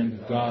right hand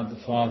of God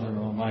the Father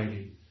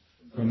Almighty.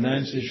 From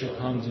thence he shall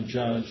come to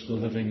judge the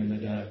living and the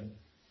dead.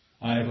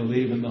 I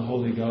believe in the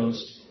Holy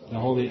Ghost, the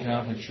Holy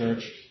Catholic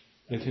Church,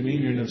 the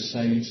communion of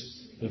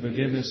saints, the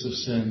forgiveness of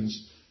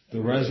sins,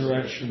 the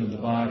resurrection of the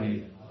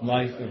body,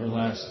 life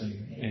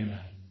everlasting. Amen.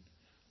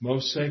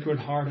 Most Sacred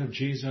Heart of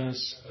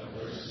Jesus,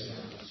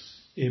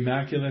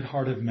 Immaculate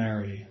Heart of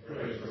Mary,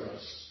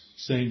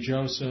 Saint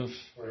Joseph,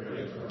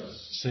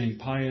 Saint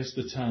Pius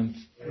X,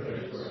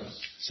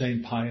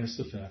 Saint Pius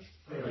V.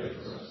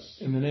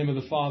 In the name of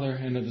the Father,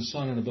 and of the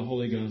Son, and of the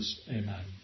Holy Ghost. Amen.